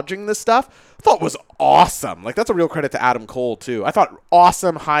narrowly dodging this stuff, I thought was awesome. Like, that's a real credit to Adam Cole too. I thought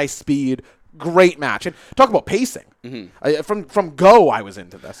awesome, high speed, great match. And talk about pacing. From go, I was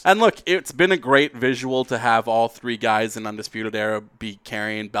into this. And look, it's been a great visual to have all three guys in Undisputed Era be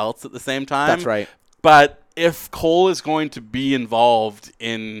carrying belts at the same time. That's right. But if Cole is going to be involved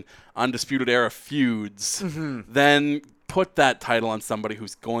in Undisputed Era feuds, then put that title on somebody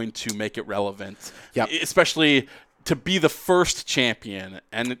who's going to make it relevant. Yep. Especially to be the first champion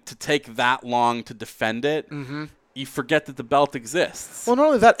and to take that long to defend it. You forget that the belt exists. Well, not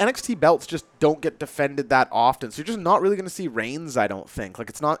only that, NXT belts just don't get defended that often, so you're just not really going to see reigns. I don't think. Like,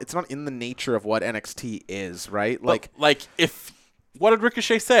 it's not in the nature of what NXT is, right? Like if what did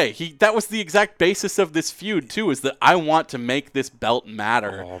Ricochet say? That was the exact basis of this feud too. Is that I want to make this belt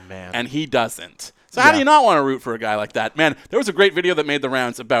matter. Oh, man. And he doesn't. So how do you not want to root for a guy like that? Man, there was a great video that made the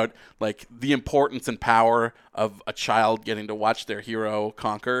rounds about like the importance and power of a child getting to watch their hero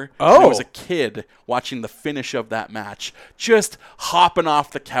conquer. Oh. And it was a kid watching the finish of that match, just hopping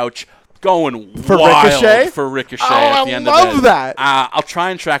off the couch, going For wild Ricochet? for Ricochet Oh, at I the end love of it. that. I'll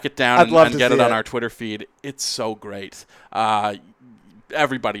try and track it down I'd love and to get see it on it. our Twitter feed. It's so great.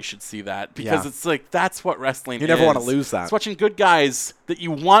 Everybody should see that because Yeah. it's like that's what wrestling is. You never want to lose that. It's watching good guys that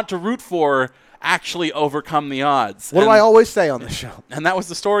you want to root for actually overcome the odds. What do I always say on the show? And that was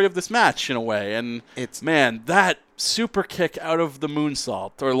the story of this match in a way. And man, that super kick out of the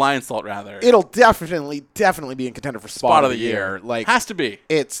moonsault or lion salt rather. It'll definitely be in contender for spot of the year. Like, has to be.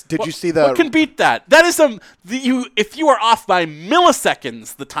 Did you see the? What can beat that? That is if you are off by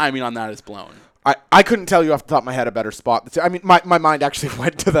milliseconds, the timing on that is blown. I couldn't tell you off the top of my head a better spot. I mean, my mind actually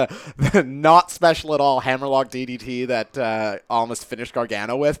went to the not special at all hammerlock DDT that almost finished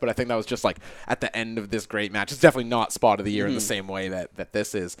Gargano with, but I think that was just like at the end of this great match. It's definitely not spot of the year in the same way that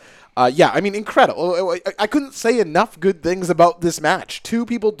this is. Yeah, I mean, incredible. I couldn't say enough good things about this match. Two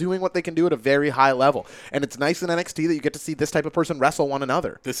people doing what they can do at a very high level, and it's nice in NXT that you get to see this type of person wrestle one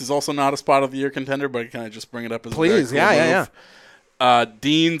another. This is also not a spot of the year contender, but can I just bring it up as Please, a very cool yeah. move?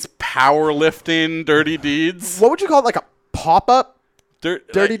 Dean's powerlifting dirty deeds. What would you call it? Like a pop-up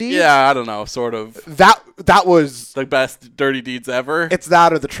dirty deeds? Yeah, I don't know, sort of. That was the best dirty deeds ever. It's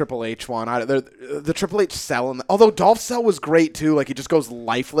that or the Triple H one. The Triple H cell, although Dolph cell was great too. Like, he just goes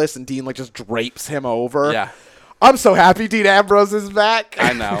lifeless and Dean like just drapes him over. Yeah. I'm so happy Dean Ambrose is back.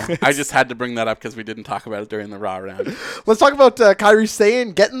 I know. I just had to bring that up because we didn't talk about it during the Raw round. Let's talk about Kairi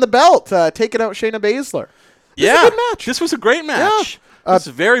Sane getting the belt, taking out Shayna Baszler. This was a good match. This was a great match. Yeah. It's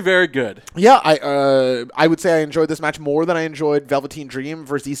very, very good. Yeah, I would say I enjoyed this match more than I enjoyed Velveteen Dream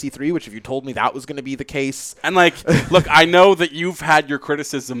versus EC3, which if you told me that was going to be the case. And like, look, I know that you've had your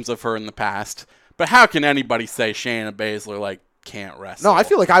criticisms of her in the past, but how can anybody say Shayna Baszler like can't wrestle? No, I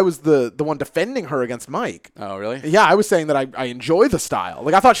feel like I was the one defending her against Mike. Oh, really? Yeah, I was saying that I enjoy the style.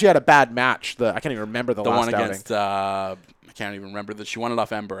 Like, I thought she had a bad match. I can't even remember the last one outing. against. I can't even remember that she won it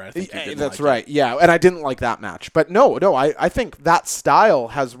off Ember. I think you didn't that's like right. Yeah, and I didn't like that match. But no, I think that style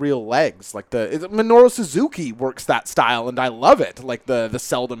has real legs. Like Minoru Suzuki works that style, and I love it. Like the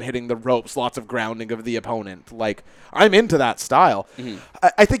seldom hitting the ropes, lots of grounding of the opponent. Like, I'm into that style.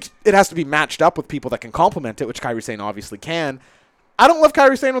 I think it has to be matched up with people that can complement it, which Kairi Sane obviously can. I don't love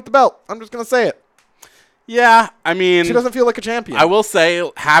Kairi Sane with the belt. I'm just gonna say it. Yeah, I mean, She doesn't feel like a champion. I will say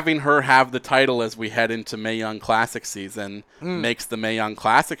having her have the title as we head into Mae Young Classic season makes the Mae Young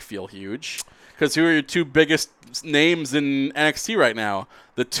Classic feel huge. Because who are your two biggest names in NXT right now?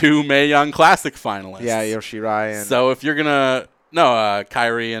 The two Mae Young Classic finalists. Yeah, Yoshirai and So if you're gonna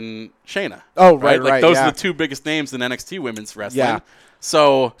Kairi and Shayna. Oh, right, Like those yeah. are the two biggest names in NXT women's wrestling. Yeah.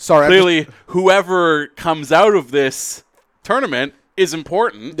 So Sorry, clearly, whoever comes out of this tournament is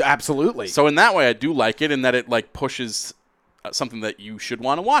important. Absolutely. So in that way, I do like it, in that it like pushes something that you should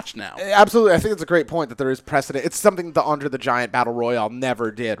want to watch now. Absolutely. I think it's a great point that there is precedent. It's something the Andre the Giant Battle Royale never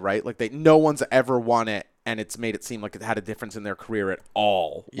did, right? Like no one's ever won it, and it's made it seem like it had a difference in their career at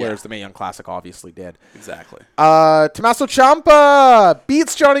all, whereas the Mae Young Classic obviously did. Exactly. Tommaso Ciampa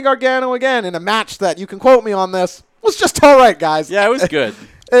beats Johnny Gargano again in a match that, you can quote me on this, was just all right, guys. Yeah, it was good.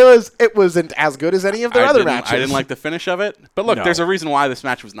 It wasn't as good as any of their other matches. I didn't like the finish of it. But look, No. there's a reason why this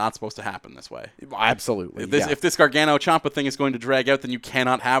match was not supposed to happen this way. Absolutely. If this Gargano-Ciampa thing is going to drag out, then you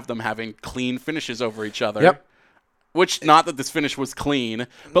cannot have them having clean finishes over each other. Yep. Which, not that this finish was clean,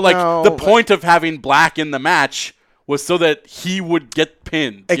 but like No, the point of having Black in the match was so that he would get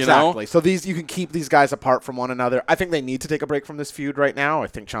pinned. Exactly. You know? So you can keep these guys apart from one another. I think they need to take a break from this feud right now. I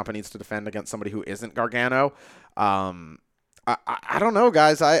think Ciampa needs to defend against somebody who isn't Gargano. I don't know,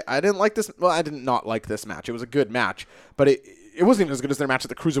 guys. I didn't like this. Well, I did not like this match. It was a good match, but it wasn't even as good as their match at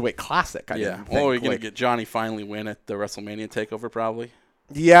the Cruiserweight Classic. I didn't think. Well, you're going to get Johnny finally win at the WrestleMania TakeOver, probably.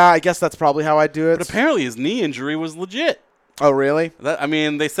 Yeah, I guess that's probably how I do it. But apparently his knee injury was legit. Oh, really?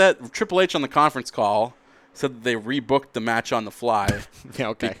 They said Triple H on the conference call said that they rebooked the match on the fly. Yeah,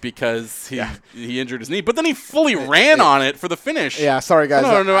 okay. Because he injured his knee. But then he fully ran on it for the finish. Yeah, sorry, guys.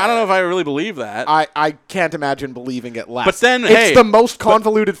 I don't know if I really believe that. I can't imagine believing it less. But then, it's the most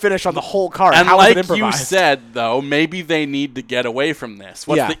convoluted finish on the whole card. And how like is it you improvised? said, though, maybe they need to get away from this.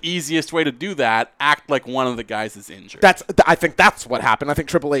 What's the easiest way to do that? Act like one of the guys is injured. I think that's what happened. I think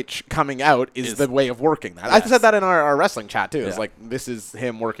Triple H coming out is the way of working that. Yes. I said that in our wrestling chat, too. Yeah. It's like, this is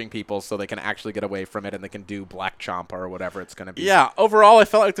him working people so they can actually get away from it and they can do Black Chomp or whatever it's going to be. Yeah, overall, I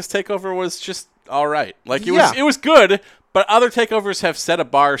felt like this TakeOver was just all right. Like, it was good, but other TakeOvers have set a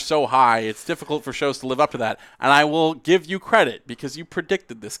bar so high, it's difficult for shows to live up to that. And I will give you credit, because you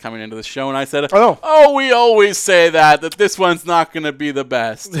predicted this coming into the show, and I said, oh we always say that this one's not going to be the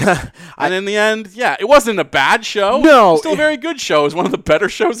best. And in the end, it wasn't a bad show. No. It was still a very good show. It was one of the better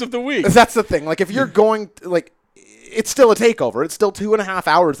shows of the week. That's the thing. Like, if you're going, it's still a TakeOver. It's still 2.5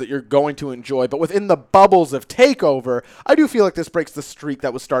 hours that you're going to enjoy. But within the bubbles of TakeOver, I do feel like this breaks the streak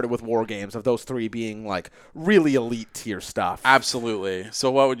that was started with War Games of those three being, like, really elite tier stuff. Absolutely.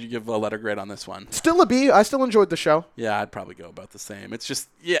 So what would you give a letter grade on this one? Still a B. I still enjoyed the show. Yeah, I'd probably go about the same. It's just,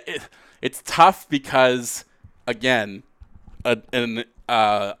 it's tough because, again, an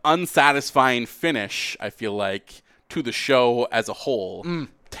unsatisfying finish, I feel like, to the show as a whole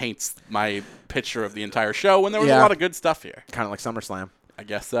taints my picture of the entire show when there was a lot of good stuff here. Kind of like SummerSlam. I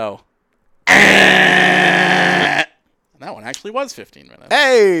guess so. That one actually was 15 minutes.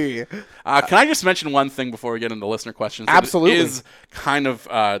 Hey! Can I just mention one thing before we get into listener questions? Absolutely. It is kind of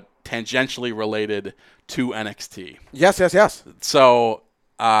tangentially related to NXT. Yes. So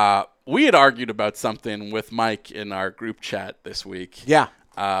we had argued about something with Mike in our group chat this week. Yeah.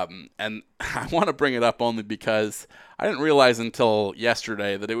 And I want to bring it up only because I didn't realize until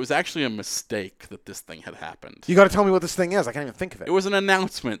yesterday that it was actually a mistake that this thing had happened. You got to tell me what this thing is. I can't even think of it. It was an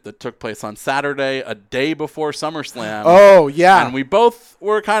announcement that took place on Saturday, a day before SummerSlam. Oh, yeah. And we both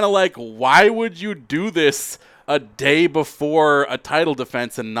were kind of like, why would you do this a day before a title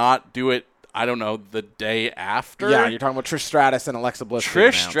defense and not do it, I don't know, the day after? Yeah, you're talking about Trish Stratus and Alexa Bliss.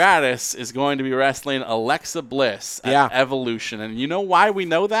 Trish Stratus is going to be wrestling Alexa Bliss at Evolution. And you know why we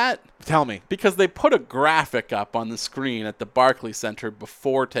know that? Tell me. Because they put a graphic up on the screen at the Barclays Center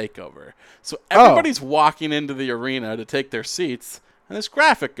before TakeOver. So everybody's walking into the arena to take their seats, and this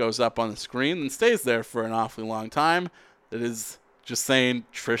graphic goes up on the screen and stays there for an awfully long time. It is just saying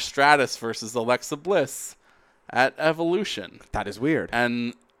Trish Stratus versus Alexa Bliss at Evolution. That is weird.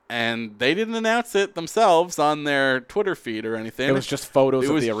 And they didn't announce it themselves on their Twitter feed or anything. It was just photos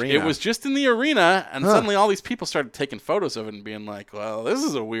of the arena. It was just in the arena, and suddenly all these people started taking photos of it and being like, well, this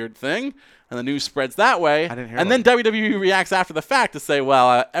is a weird thing. And the news spreads that way. I didn't hear and then WWE reacts after the fact to say,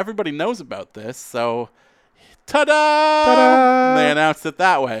 well, everybody knows about this, so ta-da! Ta-da! They announced it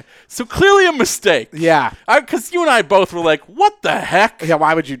that way. So clearly a mistake. Yeah. Because you and I both were like, what the heck? Yeah,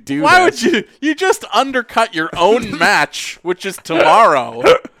 why would you do Why this? would you just undercut your own match, which is tomorrow,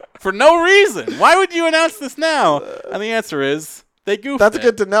 for no reason? Why would you announce this now? And the answer is they goofed. That's it.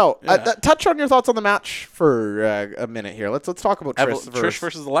 good to know. Yeah. Touch on your thoughts on the match for a minute here. Let's talk about Trish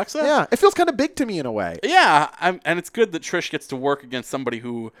versus Alexa? Yeah, it feels kind of big to me in a way. Yeah, and it's good that Trish gets to work against somebody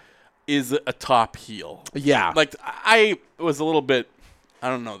who is a top heel. Yeah. Like, I was a little bit, I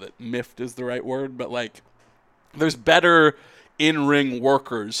don't know that miffed is the right word, but like, there's better in-ring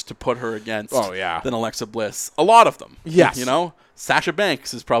workers to put her against than Alexa Bliss. A lot of them. Yes. You know? Sasha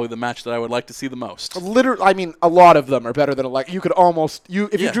Banks is probably the match that I would like to see the most. Literally, I mean, a lot of them are better than you could almost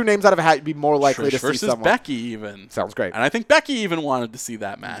if you drew names out of a hat, you'd be more likely Trish to see versus someone. Becky even. Sounds great. And I think Becky even wanted to see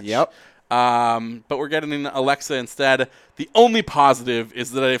that match. Yep. But we're getting Alexa instead. The only positive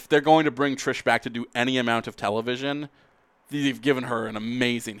is that if they're going to bring Trish back to do any amount of television, they've given her an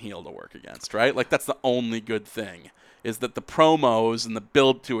amazing heel to work against, right? Like, that's the only good thing, is that the promos and the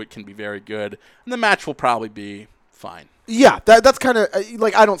build to it can be very good, and the match will probably be fine. Yeah, that's kind of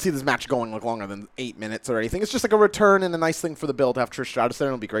like, I don't see this match going like longer than 8 minutes or anything. It's just like a return and a nice thing for the build to have Trish Stratus there,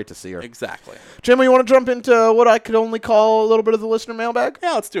 and it'll be great to see her. Exactly. Jim, you want to jump into what I could only call a little bit of the listener mailbag?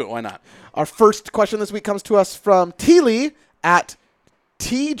 Yeah, let's do it. Why not? Our first question this week comes to us from Teely at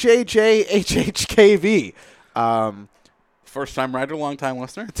TJJHHKV. First time writer, long time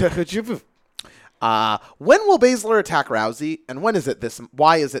listener. When will Baszler attack Rousey, and why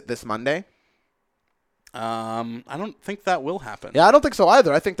is it this Monday? I don't think that will happen. Yeah, I don't think so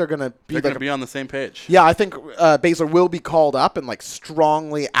either. I think they're going to be They're going to be on the same page. Yeah, I think Baszler will be called up and like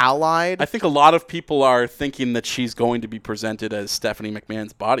strongly allied. I think a lot of people are thinking that she's going to be presented as Stephanie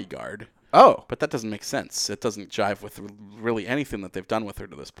McMahon's bodyguard. Oh. But that doesn't make sense. It doesn't jive with really anything that they've done with her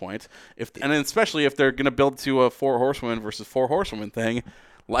to this point. And especially if they're going to build to a 4 horsewomen versus 4 horsewomen thing.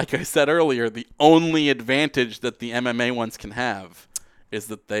 Like I said earlier, the only advantage that the MMA ones can have is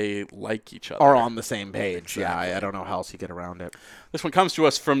that they like each other. Are on the same page. Exactly. Yeah, I don't know how else you get around it. This one comes to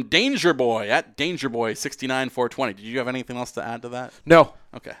us from Danger Boy at DangerBoy69420. Did you have anything else to add to that? No.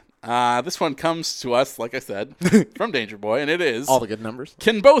 Okay. This one comes to us, like I said, from Danger Boy, and it is... All the good numbers.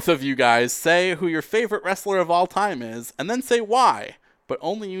 Can both of you guys say who your favorite wrestler of all time is, and then say why, but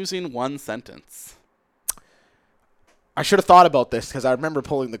only using one sentence? I should have thought about this because I remember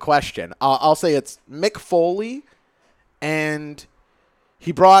pulling the question. I'll say it's Mick Foley, and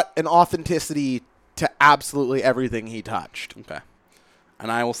he brought an authenticity to absolutely everything he touched. Okay.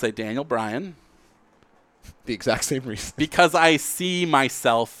 And I will say Daniel Bryan. The exact same reason. Because I see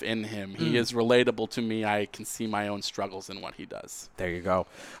myself in him. He is relatable to me. I can see my own struggles in what he does. There you go.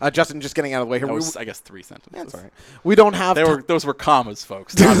 Justin, just getting out of the way here. That was, I guess, 3 sentences. That's all right. We don't have those were commas,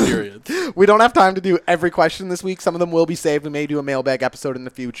 folks, not periods. We don't have time to do every question this week. Some of them will be saved. We may do a mailbag episode in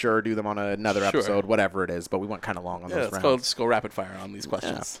the future or do them on another episode, whatever it is. But we went kind of long on those rounds. Let's go rapid fire on these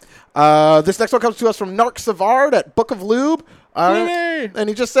questions. Yeah. This next one comes to us from Narc Savard at Book of Lube. And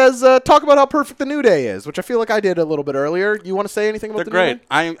he just says, talk about how perfect the New Day is, which I feel like I did a little bit earlier. You want to say anything about the New Day?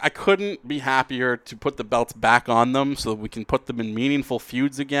 They're great. I couldn't be happier to put the belts back on them so that we can put them in meaningful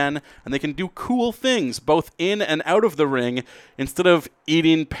feuds again, and they can do cool things both in and out of the ring instead of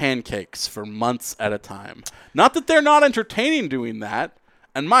eating pancakes for months at a time. Not that they're not entertaining doing that,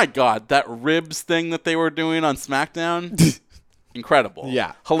 and my God, that ribs thing that they were doing on SmackDown... Incredible.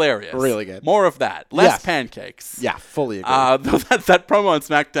 Yeah. Hilarious. Really good. More of that. Less pancakes. Yeah, fully agree. That promo on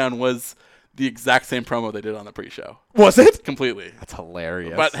SmackDown was the exact same promo they did on the pre-show. Was it? Completely. That's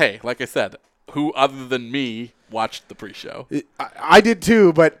hilarious. But hey, like I said, who other than me watched the pre-show? I did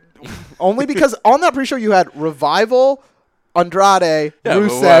too, but only because on that pre-show you had Revival, Andrade,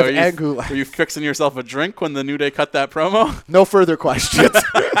 Rusev, and Gulak. Were you fixing yourself a drink when the New Day cut that promo? No further questions.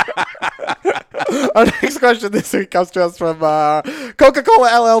 Our next question this week comes to us from Coca-Cola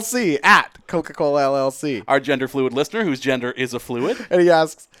LLC, at Coca-Cola LLC. Our gender fluid listener, whose gender is a fluid. And he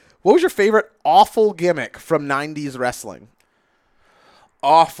asks, what was your favorite awful gimmick from 90s wrestling?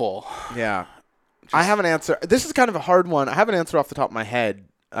 Awful. Yeah. I have an answer. This is kind of a hard one. I have an answer off the top of my head.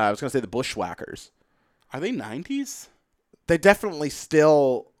 I was going to say the Bushwhackers. Are they 90s? They definitely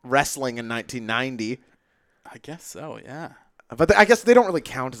still wrestling in 1990. I guess so, yeah. But I guess they don't really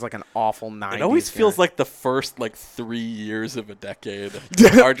count as like an awful 90s. It always feels like the first 3 years of a decade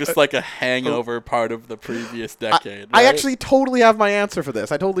are just like a hangover part of the previous decade. I right? actually totally have my answer for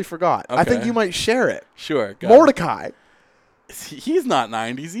this. I totally forgot. Okay. I think you might share it. Sure. Mordecai. He's not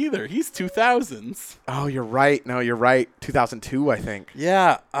 90s either. He's 2000s. Oh, you're right. No, you're right. 2002, I think.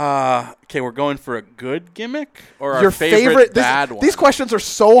 Yeah. Okay, we're going for a good gimmick or your our favorite bad one? These questions are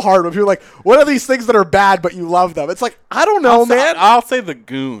so hard when people are like, what are these things that are bad but you love them? It's like, I don't know, man. I'll say the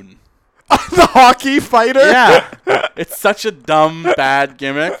Goon. The hockey fighter? Yeah. It's such a dumb, bad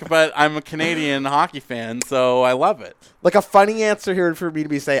gimmick, but I'm a Canadian hockey fan, so I love it. Like a funny answer here for me to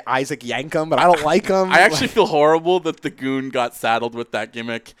be say Isaac Yankem, but I don't like him. I actually feel horrible that the Goon got saddled with that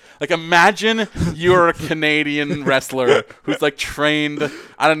gimmick. Like, imagine you're a Canadian wrestler who's trained.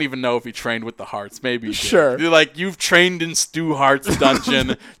 I don't even know if he trained with the Hearts. Maybe he did. Sure. You've trained in Stu Hart's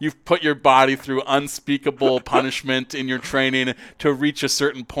dungeon. You've put your body through unspeakable punishment in your training to reach a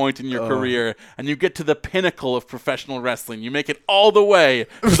certain point in your career, and you get to the pinnacle of professional wrestling. You make it all the way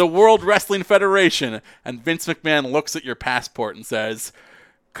to the World Wrestling Federation, and Vince McMahon looks at your passport and says,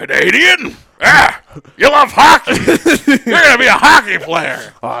 Canadian? You love hockey. You're going to be a hockey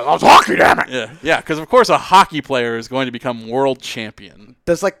player. I love hockey, damn it. Yeah, because of course a hockey player is going to become world champion.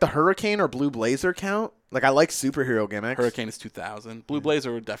 Does the Hurricane or Blue Blazer count? I like superhero gimmicks. Hurricane is 2000. Blue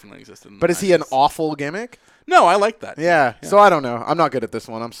Blazer would definitely exist in the But is he an awful gimmick? No, I like that. Yeah, so I don't know. I'm not good at this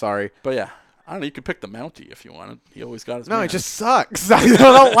one. I'm sorry. But yeah. I don't know. You could pick the Mountie if you wanted. He always got his No, man. it just sucks. I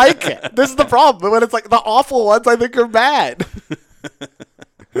don't like it. This is the problem. When it's the awful ones, I think are bad.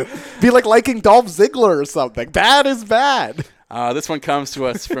 Be like liking Dolph Ziggler or something. Bad is bad. This one comes to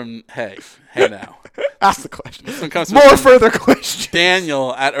us from, hey now. Ask the question. This one comes to More us from further questions.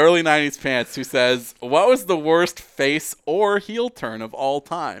 Daniel at Early 90s Pants, who says, what was the worst face or heel turn of all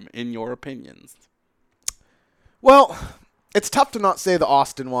time, in your opinions? Well, It's tough to not say the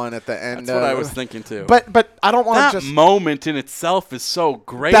Austin one at the end. That's what I was thinking too. But I don't want that to just moment in itself is so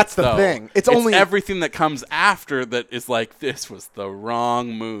great. That's the though. thing. It's only everything that comes after that is like, this was the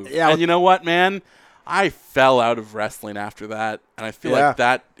wrong move. Yeah, and you know what, man? I fell out of wrestling after that, and I feel like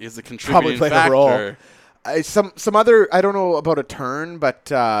that is a contributing played factor. a role. Some other, I don't know about a turn, but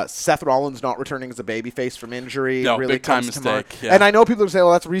Seth Rollins not returning as a babyface from injury really big time comes to mistake. mind. Yeah. And I know people say,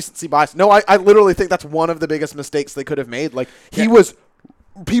 well, that's recency bias. No, I literally think that's one of the biggest mistakes they could have made. Like,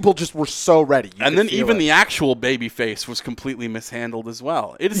 people just were so ready. And then even the actual babyface was completely mishandled as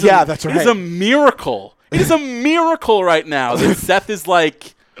well. It is that's right. It is a miracle. It is a miracle right now that Seth is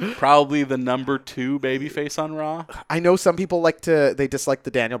like probably the number 2 babyface on Raw. I know some people they dislike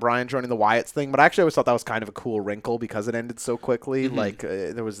the Daniel Bryan joining the Wyatts thing, but I actually always thought that was kind of a cool wrinkle because it ended so quickly. Mm-hmm. Like,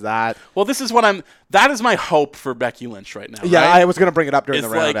 there was that. Well, that is my hope for Becky Lynch right now. Yeah, right? I was going to bring it up during It's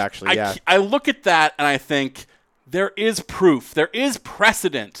the round, like, actually. I look at that and I think there is proof, there is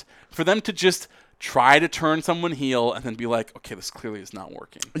precedent for them to just try to turn someone heel and then be like, okay, this clearly is not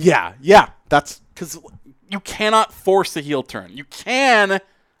working. Yeah, that's... Because you cannot force a heel turn. You can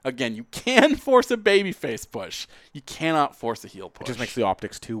force a babyface push. You cannot force a heel push. It just makes the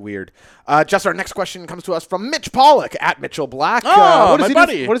optics too weird. Just our next question comes to us from Mitch Pollock at Mitchell Black. Oh, my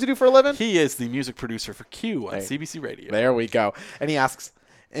buddy. What does he do for a living? He is the music producer for Q on CBC Radio. There we go. And he asks,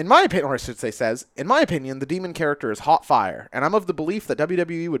 in my opinion, or I should say says, in my opinion, the Demon character is hot fire, and I'm of the belief that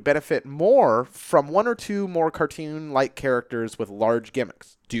WWE would benefit more from 1 or 2 more cartoon-like characters with large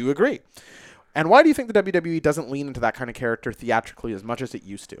gimmicks. Do you agree? And why do you think the WWE doesn't lean into that kind of character theatrically as much as it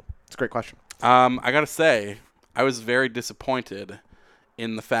used to? It's a great question. I got to say, I was very disappointed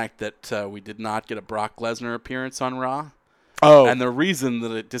in the fact that we did not get a Brock Lesnar appearance on Raw. Oh. And the reason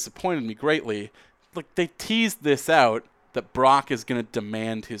that it disappointed me greatly, like, they teased this out that Brock is going to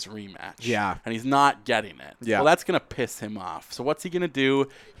demand his rematch. Yeah. And he's not getting it. Yeah. Well, that's going to piss him off. So what's he going to do?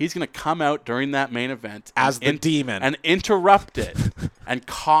 He's going to come out during that main event as the Demon and interrupt it and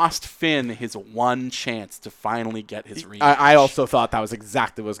cost Finn his one chance to finally get his rematch. I also thought that was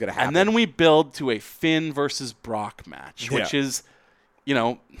exactly what was going to happen. And then we build to a Finn versus Brock match, which is,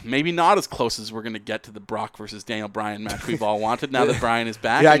 maybe not as close as we're going to get to the Brock versus Daniel Bryan match we've all wanted now that Bryan is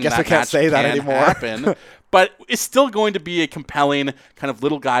back. Yeah, I guess we can't say that anymore. Happen. But it's still going to be a compelling kind of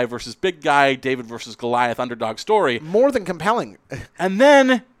little guy versus big guy, David versus Goliath underdog story. More than compelling. And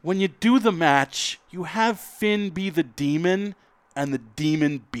then when you do the match, you have Finn be the Demon, and the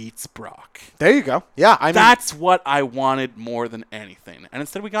Demon beats Brock. There you go. Yeah, I mean, that's what I wanted more than anything. And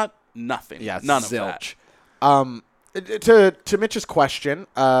instead we got nothing. Yeah, none zilch. of that. To Mitch's question,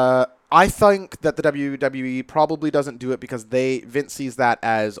 I think that the WWE probably doesn't do it because Vince sees that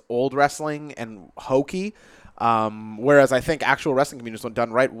as old wrestling and hokey, whereas I think actual wrestling communities, when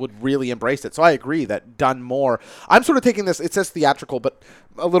done right, would really embrace it. So I agree that done more. I'm sort of taking this, it says theatrical, but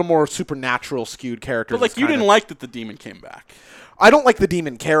a little more supernatural skewed characters. But you didn't like that the Demon came back. I don't like the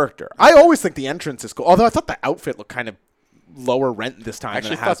Demon character. I always think the entrance is cool, although I thought the outfit looked kind of lower rent this time. I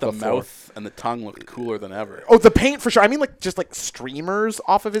actually than it has thought the before. mouth and the tongue looked cooler than ever. Oh, the paint for sure. I mean, just streamers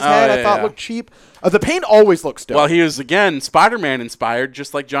off of his head. yeah, I thought yeah. looked cheap. The paint always looks dope. Well, he was again Spider-Man inspired,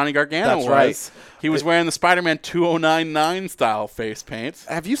 just like Johnny Gargano That's was. right. He was wearing the Spider-Man 2099 style face paint.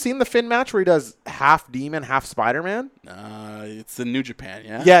 Have you seen the Finn match where he does half Demon, half Spider-Man? It's in New Japan,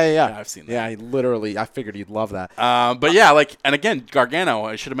 yeah. Yeah. I've seen that. Yeah, I figured you'd love that. But yeah, and again, Gargano.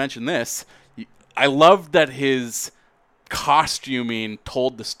 I should have mentioned this. I loved that his costuming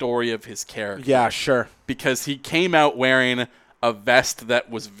told the story of his character. Yeah, sure. Because he came out wearing a vest that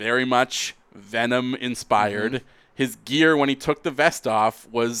was very much Venom inspired. Mm-hmm. His gear when he took the vest off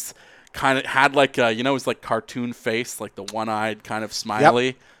was kind of had it was like cartoon face, like the one-eyed kind of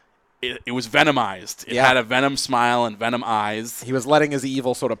smiley. Yep. It was Venomized. It had a Venom smile and Venom eyes. He was letting his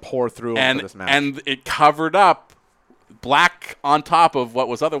evil sort of pour through him for this match. And it covered up black on top of what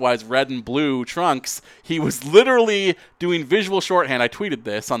was otherwise red and blue trunks. He was literally doing visual shorthand. I tweeted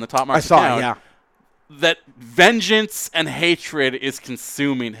this on the Top Marks account. Yeah. That vengeance and hatred is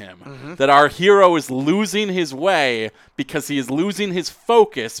consuming him. Mm-hmm. That our hero is losing his way because he is losing his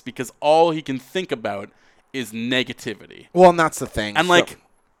focus because all he can think about is negativity. Well, and that's the thing. And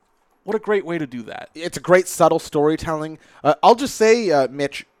what a great way to do that. It's a great subtle storytelling. I'll just say,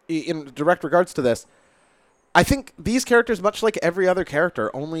 Mitch, in direct regards to this, I think these characters, much like every other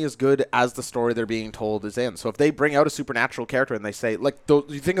character, only as good as the story they're being told is in. So if they bring out a supernatural character and they say,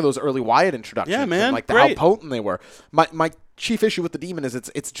 you think of those early Wyatt introductions, yeah, man, and how potent they were. My chief issue with the Demon is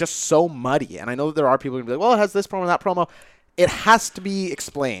it's just so muddy, and I know that there are people who be like, well, it has this promo, that promo. It has to be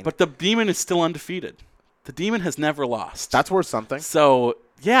explained. But the Demon is still undefeated. The Demon has never lost. That's worth something. So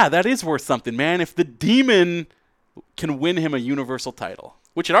yeah, that is worth something, man. If the Demon can win him a Universal title,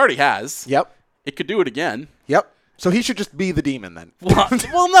 which it already has. Yep. It could do it again. Yep. So he should just be the demon then.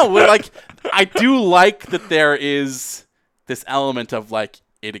 Well, no, like I do like that there is this element of like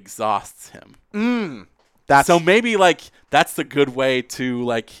it exhausts him. So maybe like that's the good way to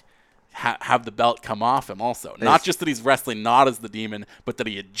like have the belt come off him also. Not just that he's wrestling not as the demon, but that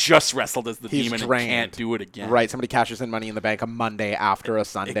he had just wrestled as the demon drained. and can't do it again. Right. Somebody cashes in Money in the Bank a Monday after a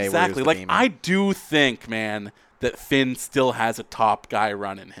Sunday. Exactly. Where Like I do think, man, that Finn still has a top guy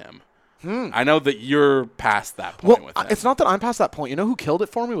running him. I know that you're past that point with him. It's not that I'm past that point. You know who killed it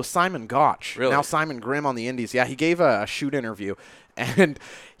for me was Simon Gotch. Really? Now Simon Grimm on the Indies. Yeah, he gave a shoot interview, and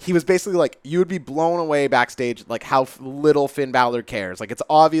he was basically like, you would be blown away backstage, like how little Finn Balor cares. Like it's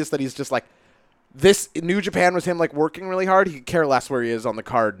obvious that he's just like, this New Japan was him like working really hard. He could care less where he is on the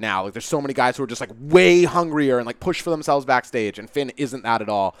card now. Like there's so many guys who are just like way hungrier and like push for themselves backstage, and Finn isn't that at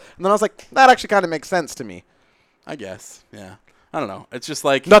all. And then I was like, that actually kind of makes sense to me. I guess. Yeah. I don't know. It's just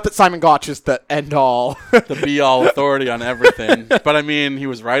like Not that Simon Gotch is the end all. the be-all authority on everything. But, I mean, he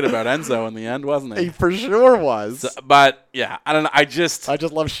was right about Enzo in the end, wasn't he? He for sure was. But, yeah, I don't know. I just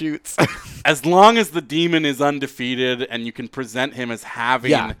love shoots. as long as the demon is undefeated and you can present him as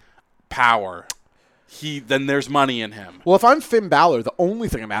having power, then there's money in him. Well, if I'm Finn Balor, the only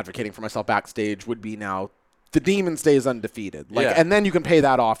thing I'm advocating for myself backstage would be now the demon stays undefeated. And then you can pay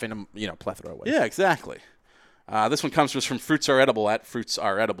that off in a plethora of ways. Yeah, exactly. This one comes to us from Fruits Are Edible at Fruits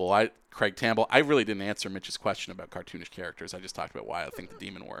Are Edible. Craig Tamble. I really didn't answer Mitch's question about cartoonish characters. I just talked about why I think the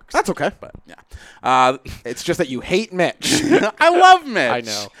demon works. That's okay. But, yeah. It's just that you hate Mitch. I love Mitch. I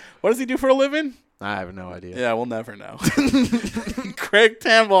know. What does he do for a living? I have no idea. Yeah, we'll never know. Craig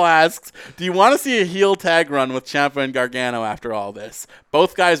Tamble asks, do you want to see a heel tag run with Ciampa and Gargano after all this?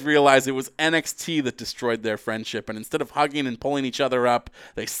 Both guys realize it was NXT that destroyed their friendship, and instead of hugging and pulling each other up,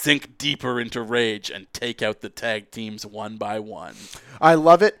 they sink deeper into rage and take out the tag teams one by one. I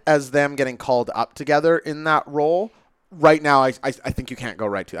love it as them getting called up together in that role. Right now, I think you can't go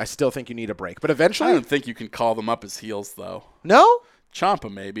right to. I still think you need a break. But eventually... I don't think you can call them up as heels, though. No?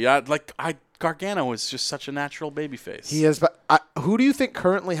 Ciampa, maybe. Gargano is just such a natural babyface. He is, but who do you think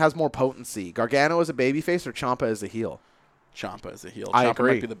currently has more potency? Gargano as a babyface or Ciampa as a heel? Ciampa as a heel. I Ciampa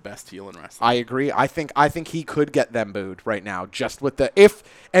agree. might be the best heel in wrestling. I agree. I think he could get them booed right now, just with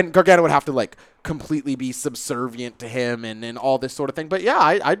and Gargano would have to like completely be subservient to him and all this sort of thing. But yeah,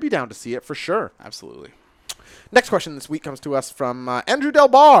 I'd be down to see it for sure. Absolutely. Next question this week comes to us from Andrew Del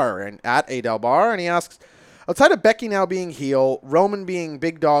Bar at A Del Bar, and he asks, outside of Becky now being heel, Roman being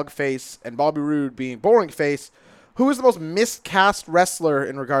big dog face, and Bobby Roode being boring face, who is the most miscast wrestler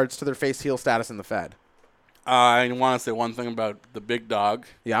in regards to their face heel status in the Fed? I want to say one thing about the big dog.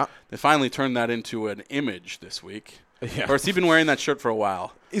 Yeah. They finally turned that into an image this week. Yeah. Or has he been wearing that shirt for a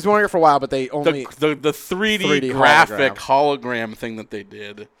while? He's wearing it for a while, but they only... The 3D graphic hologram thing that they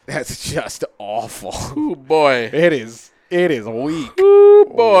did. That's just awful. Ooh, boy. It is weak. Ooh,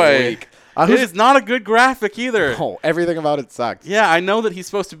 boy. Weak. It is not a good graphic either. Oh, everything about it sucked. Yeah, I know that he's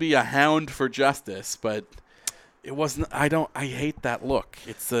supposed to be a hound for justice, but it wasn't. I hate that look.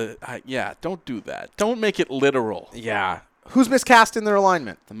 Don't do that. Don't make it literal. Yeah. Who's miscast in their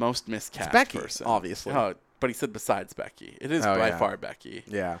alignment? The most miscast It's Becky, person. obviously. Oh, but he said besides Becky. It is by far Becky.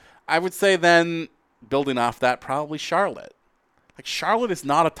 Yeah. I would say then, building off that, probably Charlotte. Like, Charlotte is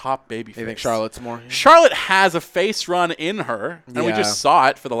not a top babyface. You think Charlotte's more? Charlotte has a face run in her, and we Yeah. just saw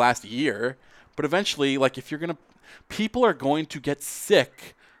it for the last year. But eventually, like, if you're going to... People are going to get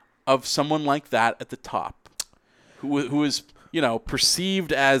sick of someone like that at the top who is,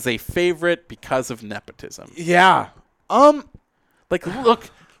 perceived as a favorite because of nepotism. Yeah. Like, look,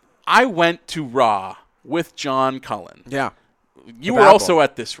 I went to Raw with John Cullen. Yeah. You The were bad also boy.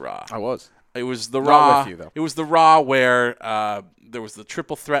 at this Raw. I was. It was the Not Raw. with you, though. It was the Raw where there was the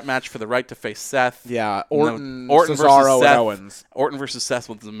triple threat match for the right to face Seth. Yeah. Orton Cesaro, versus and Seth. Owens. Orton versus Seth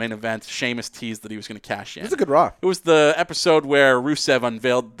was the main event. Sheamus teased that he was going to cash in. It was a good Raw. It was the episode where Rusev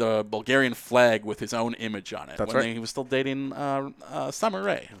unveiled the Bulgarian flag with his own image on it. That's when right. he was still dating Summer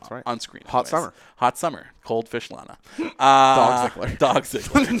Rae. That's right. On screen. Hot summer. Hot summer. Cold fish Lana. Dog Ziggler. Dog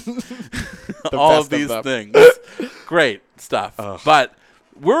Ziggler. The All of best these of things. Great stuff. But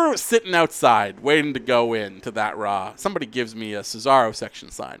we're sitting outside waiting to go into that Raw. Somebody gives me a Cesaro section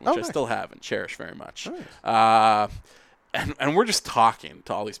sign, which I nice. still have and cherish very much. Nice. And we're just talking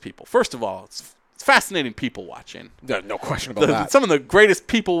to all these people. First of all, it's fascinating people watching. No question about that. Some of the greatest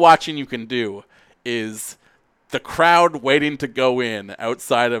people watching you can do is the crowd waiting to go in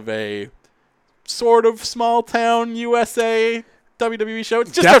outside of a sort of small town USA WWE show.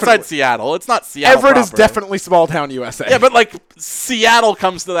 It's just Definitely. outside Seattle. It's not Seattle Everett is proper. definitely small town USA. Yeah, but like Seattle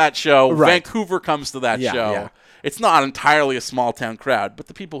comes to that show. Right. Vancouver comes to that Yeah, show. yeah. It's not entirely a small town crowd, but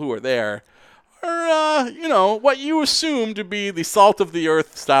the people who are there are, what you assume to be the salt of the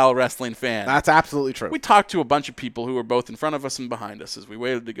earth style wrestling fan. That's absolutely true. We talked to a bunch of people who were both in front of us and behind us as we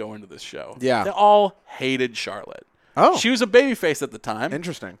waited to go into this show. Yeah. They all hated Charlotte. Oh. She was a babyface at the time.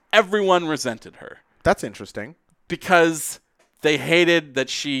 Interesting. Everyone resented her That's interesting. because they hated that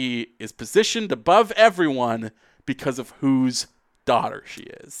she is positioned above everyone because of whose daughter she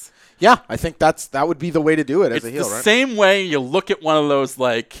is. Yeah, I think that would be the way to do it as It's a heel, the right? same way you look at one of those,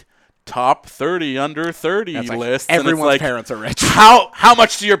 like, top 30, under 30 That's like lists. and it's everyone's like, parents are rich. How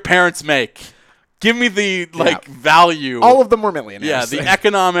much do your parents make? Give me the, value. All of them were millionaires. Yeah, the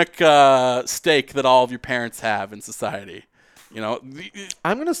economic stake that all of your parents have in society. I'm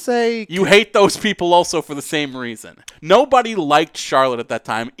going to say... You hate those people also for the same reason. Nobody liked Charlotte at that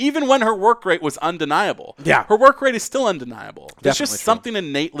time, even when her work rate was undeniable. Yeah. Her work rate is still undeniable. There's Definitely just true. something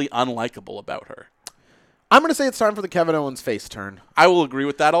innately unlikable about her. I'm going to say it's time for the Kevin Owens face turn. I will agree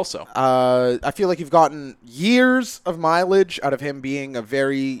with that also. I feel like you've gotten years of mileage out of him being a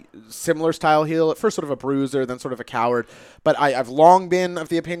very similar style heel. At first sort of a bruiser, then sort of a coward. But I've long been of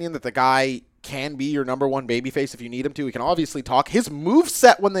the opinion that the guy can be your number one babyface if you need him to. He can obviously talk. His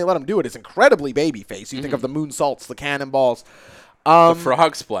moveset when they let him do it is incredibly babyface. You think of the moonsaults, the cannonballs. The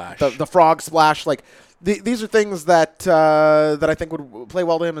frog splash. The frog splash, like these are things that I think would play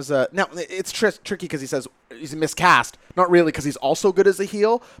well to him as a. Now it's tricky because he says he's a miscast, not really because he's also good as a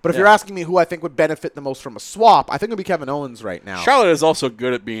heel. But if you're asking me who I think would benefit the most from a swap, I think it would be Kevin Owens right now. Charlotte is also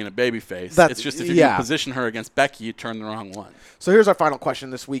good at being a babyface. It's just if you yeah. position her against Becky, you turn the wrong one. So here's our final question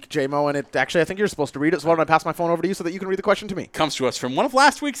this week, J-Mo, and I think you're supposed to read it. So why don't I pass my phone over to you so that you can read the question to me? Comes to us from one of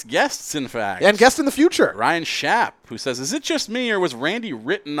last week's guests, in fact. And guest in the future. Ryan Schapp, who says, is it just me or was Randy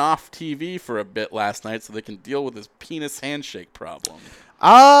written off TV for a bit last night so they can deal with his penis handshake problem?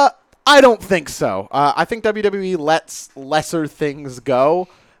 I don't think so. I think WWE lets lesser things go.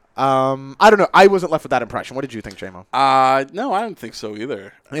 I don't know. I wasn't left with that impression. What did you think, J-Mo? No, I don't think so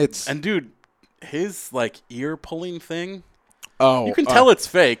either. And dude, his ear pulling thing. Oh, you can tell it's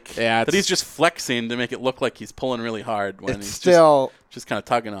fake. Yeah, that he's just flexing to make it look like he's pulling really hard when he's still just kind of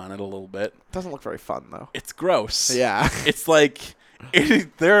tugging on it a little bit. Doesn't look very fun though. It's gross. Yeah, it's like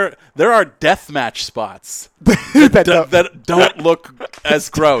there are deathmatch spots that don't look as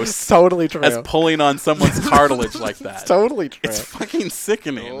gross. Totally true. As pulling on someone's cartilage like that. It's totally true. It's fucking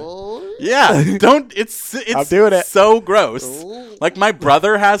sickening. Yeah, don't. It's I'm doing it. So gross. Like my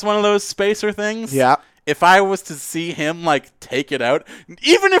brother has one of those spacer things. Yeah. If I was to see him take it out,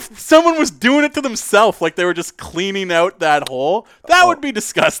 even if someone was doing it to themselves, like they were just cleaning out that hole, that would be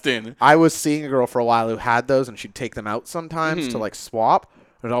disgusting. I was seeing a girl for a while who had those, and she'd take them out sometimes to swap.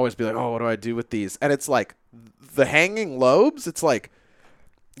 It'd always be like, "Oh, what do I do with these?" And it's like the hanging lobes. It's like,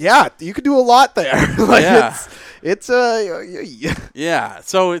 yeah, you could do a lot there. Yeah.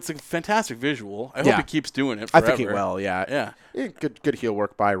 So it's a fantastic visual. I hope he keeps doing it forever. I think he will. Yeah. Good heel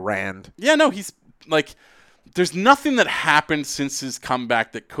work by Rand. Yeah. No, he's there's nothing that happened since his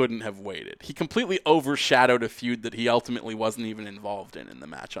comeback that couldn't have waited. He completely overshadowed a feud that he ultimately wasn't even involved in the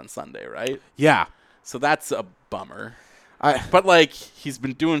match on Sunday, right? Yeah. So that's a bummer. But he's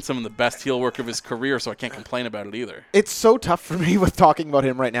been doing some of the best heel work of his career, so I can't complain about it either. It's so tough for me with talking about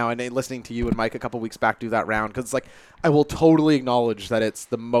him right now and listening to you and Mike a couple weeks back do that round, because I will totally acknowledge that it's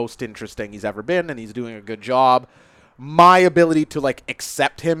the most interesting he's ever been and he's doing a good job. My ability to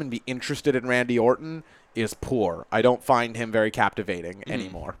accept him and be interested in Randy Orton is poor. I don't find him very captivating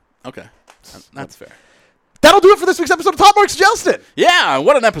anymore. Okay. That's fair. That'll do it for this week's episode of Top Marks Justin. Yeah,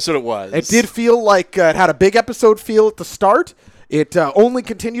 what an episode it was. It did feel like it had a big episode feel at the start. It only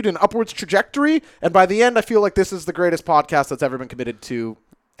continued an upwards trajectory, and by the end, I feel like this is the greatest podcast that's ever been committed to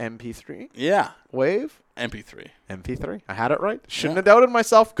MP3. Yeah. Wave? MP3. I had it right. Shouldn't have doubted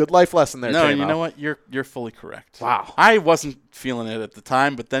myself. Good life lesson there, No, J-Mo. you know what? You're fully correct. Wow. I wasn't feeling it at the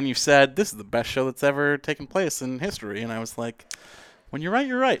time, but then you said, this is the best show that's ever taken place in history, and I was like, when you're right,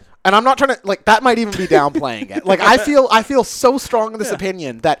 you're right. And I'm not trying to that might even be downplaying it. I feel so strong in this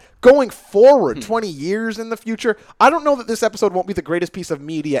opinion that going forward 20 years in the future, I don't know that this episode won't be the greatest piece of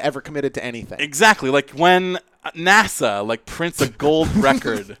media ever committed to anything. Exactly. When NASA prints a gold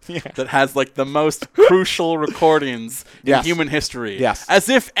record that has the most crucial recordings in human history. Yes. As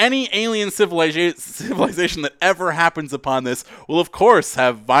if any alien civilization that ever happens upon this will of course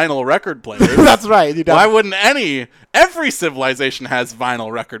have vinyl record players. That's right. Why wouldn't every civilization has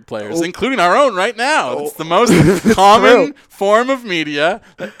vinyl record players, including our own right now. It's the most common form of media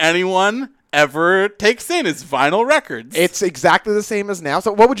that anyone ever takes in is vinyl records. It's exactly the same as now.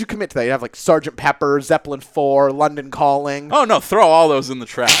 So what would you commit to that? You have Sgt. Pepper, Zeppelin 4, London Calling. Oh, no, throw all those in the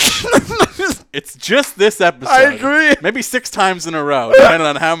trash. It's just this episode. I agree. Maybe 6 times in a row, depending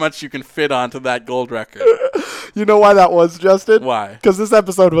on how much you can fit onto that gold record. You know why that was, Justin? Why? Because this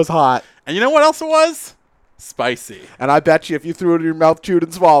episode was hot. And you know what else it was? Spicy. And I bet you if you threw it in your mouth, chewed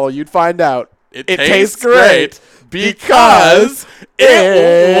and swallowed, you'd find out. It tastes great because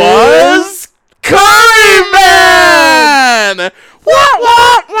it was Curry Man! Wah,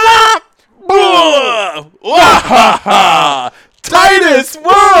 wah, wah! Wah, wah, ha, Titus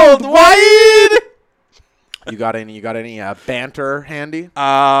Worldwide! You got any banter handy?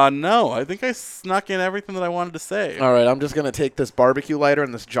 No. I think I snuck in everything that I wanted to say. All right, I'm just going to take this barbecue lighter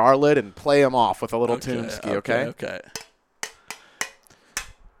and this jar lid and play them off with a little toonski, okay? Okay.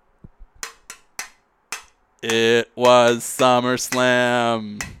 It was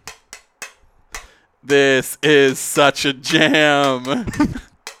SummerSlam. This is such a jam.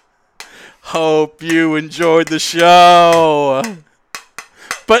 Hope you enjoyed the show.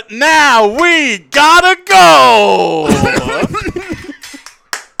 But now we gotta go.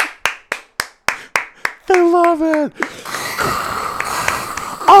 I love it.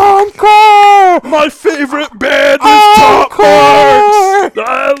 Encore! My favorite band is Top Marks.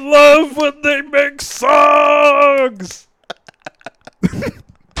 I love when they make songs.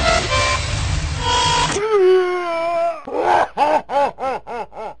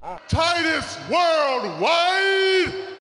 Titus Worldwide!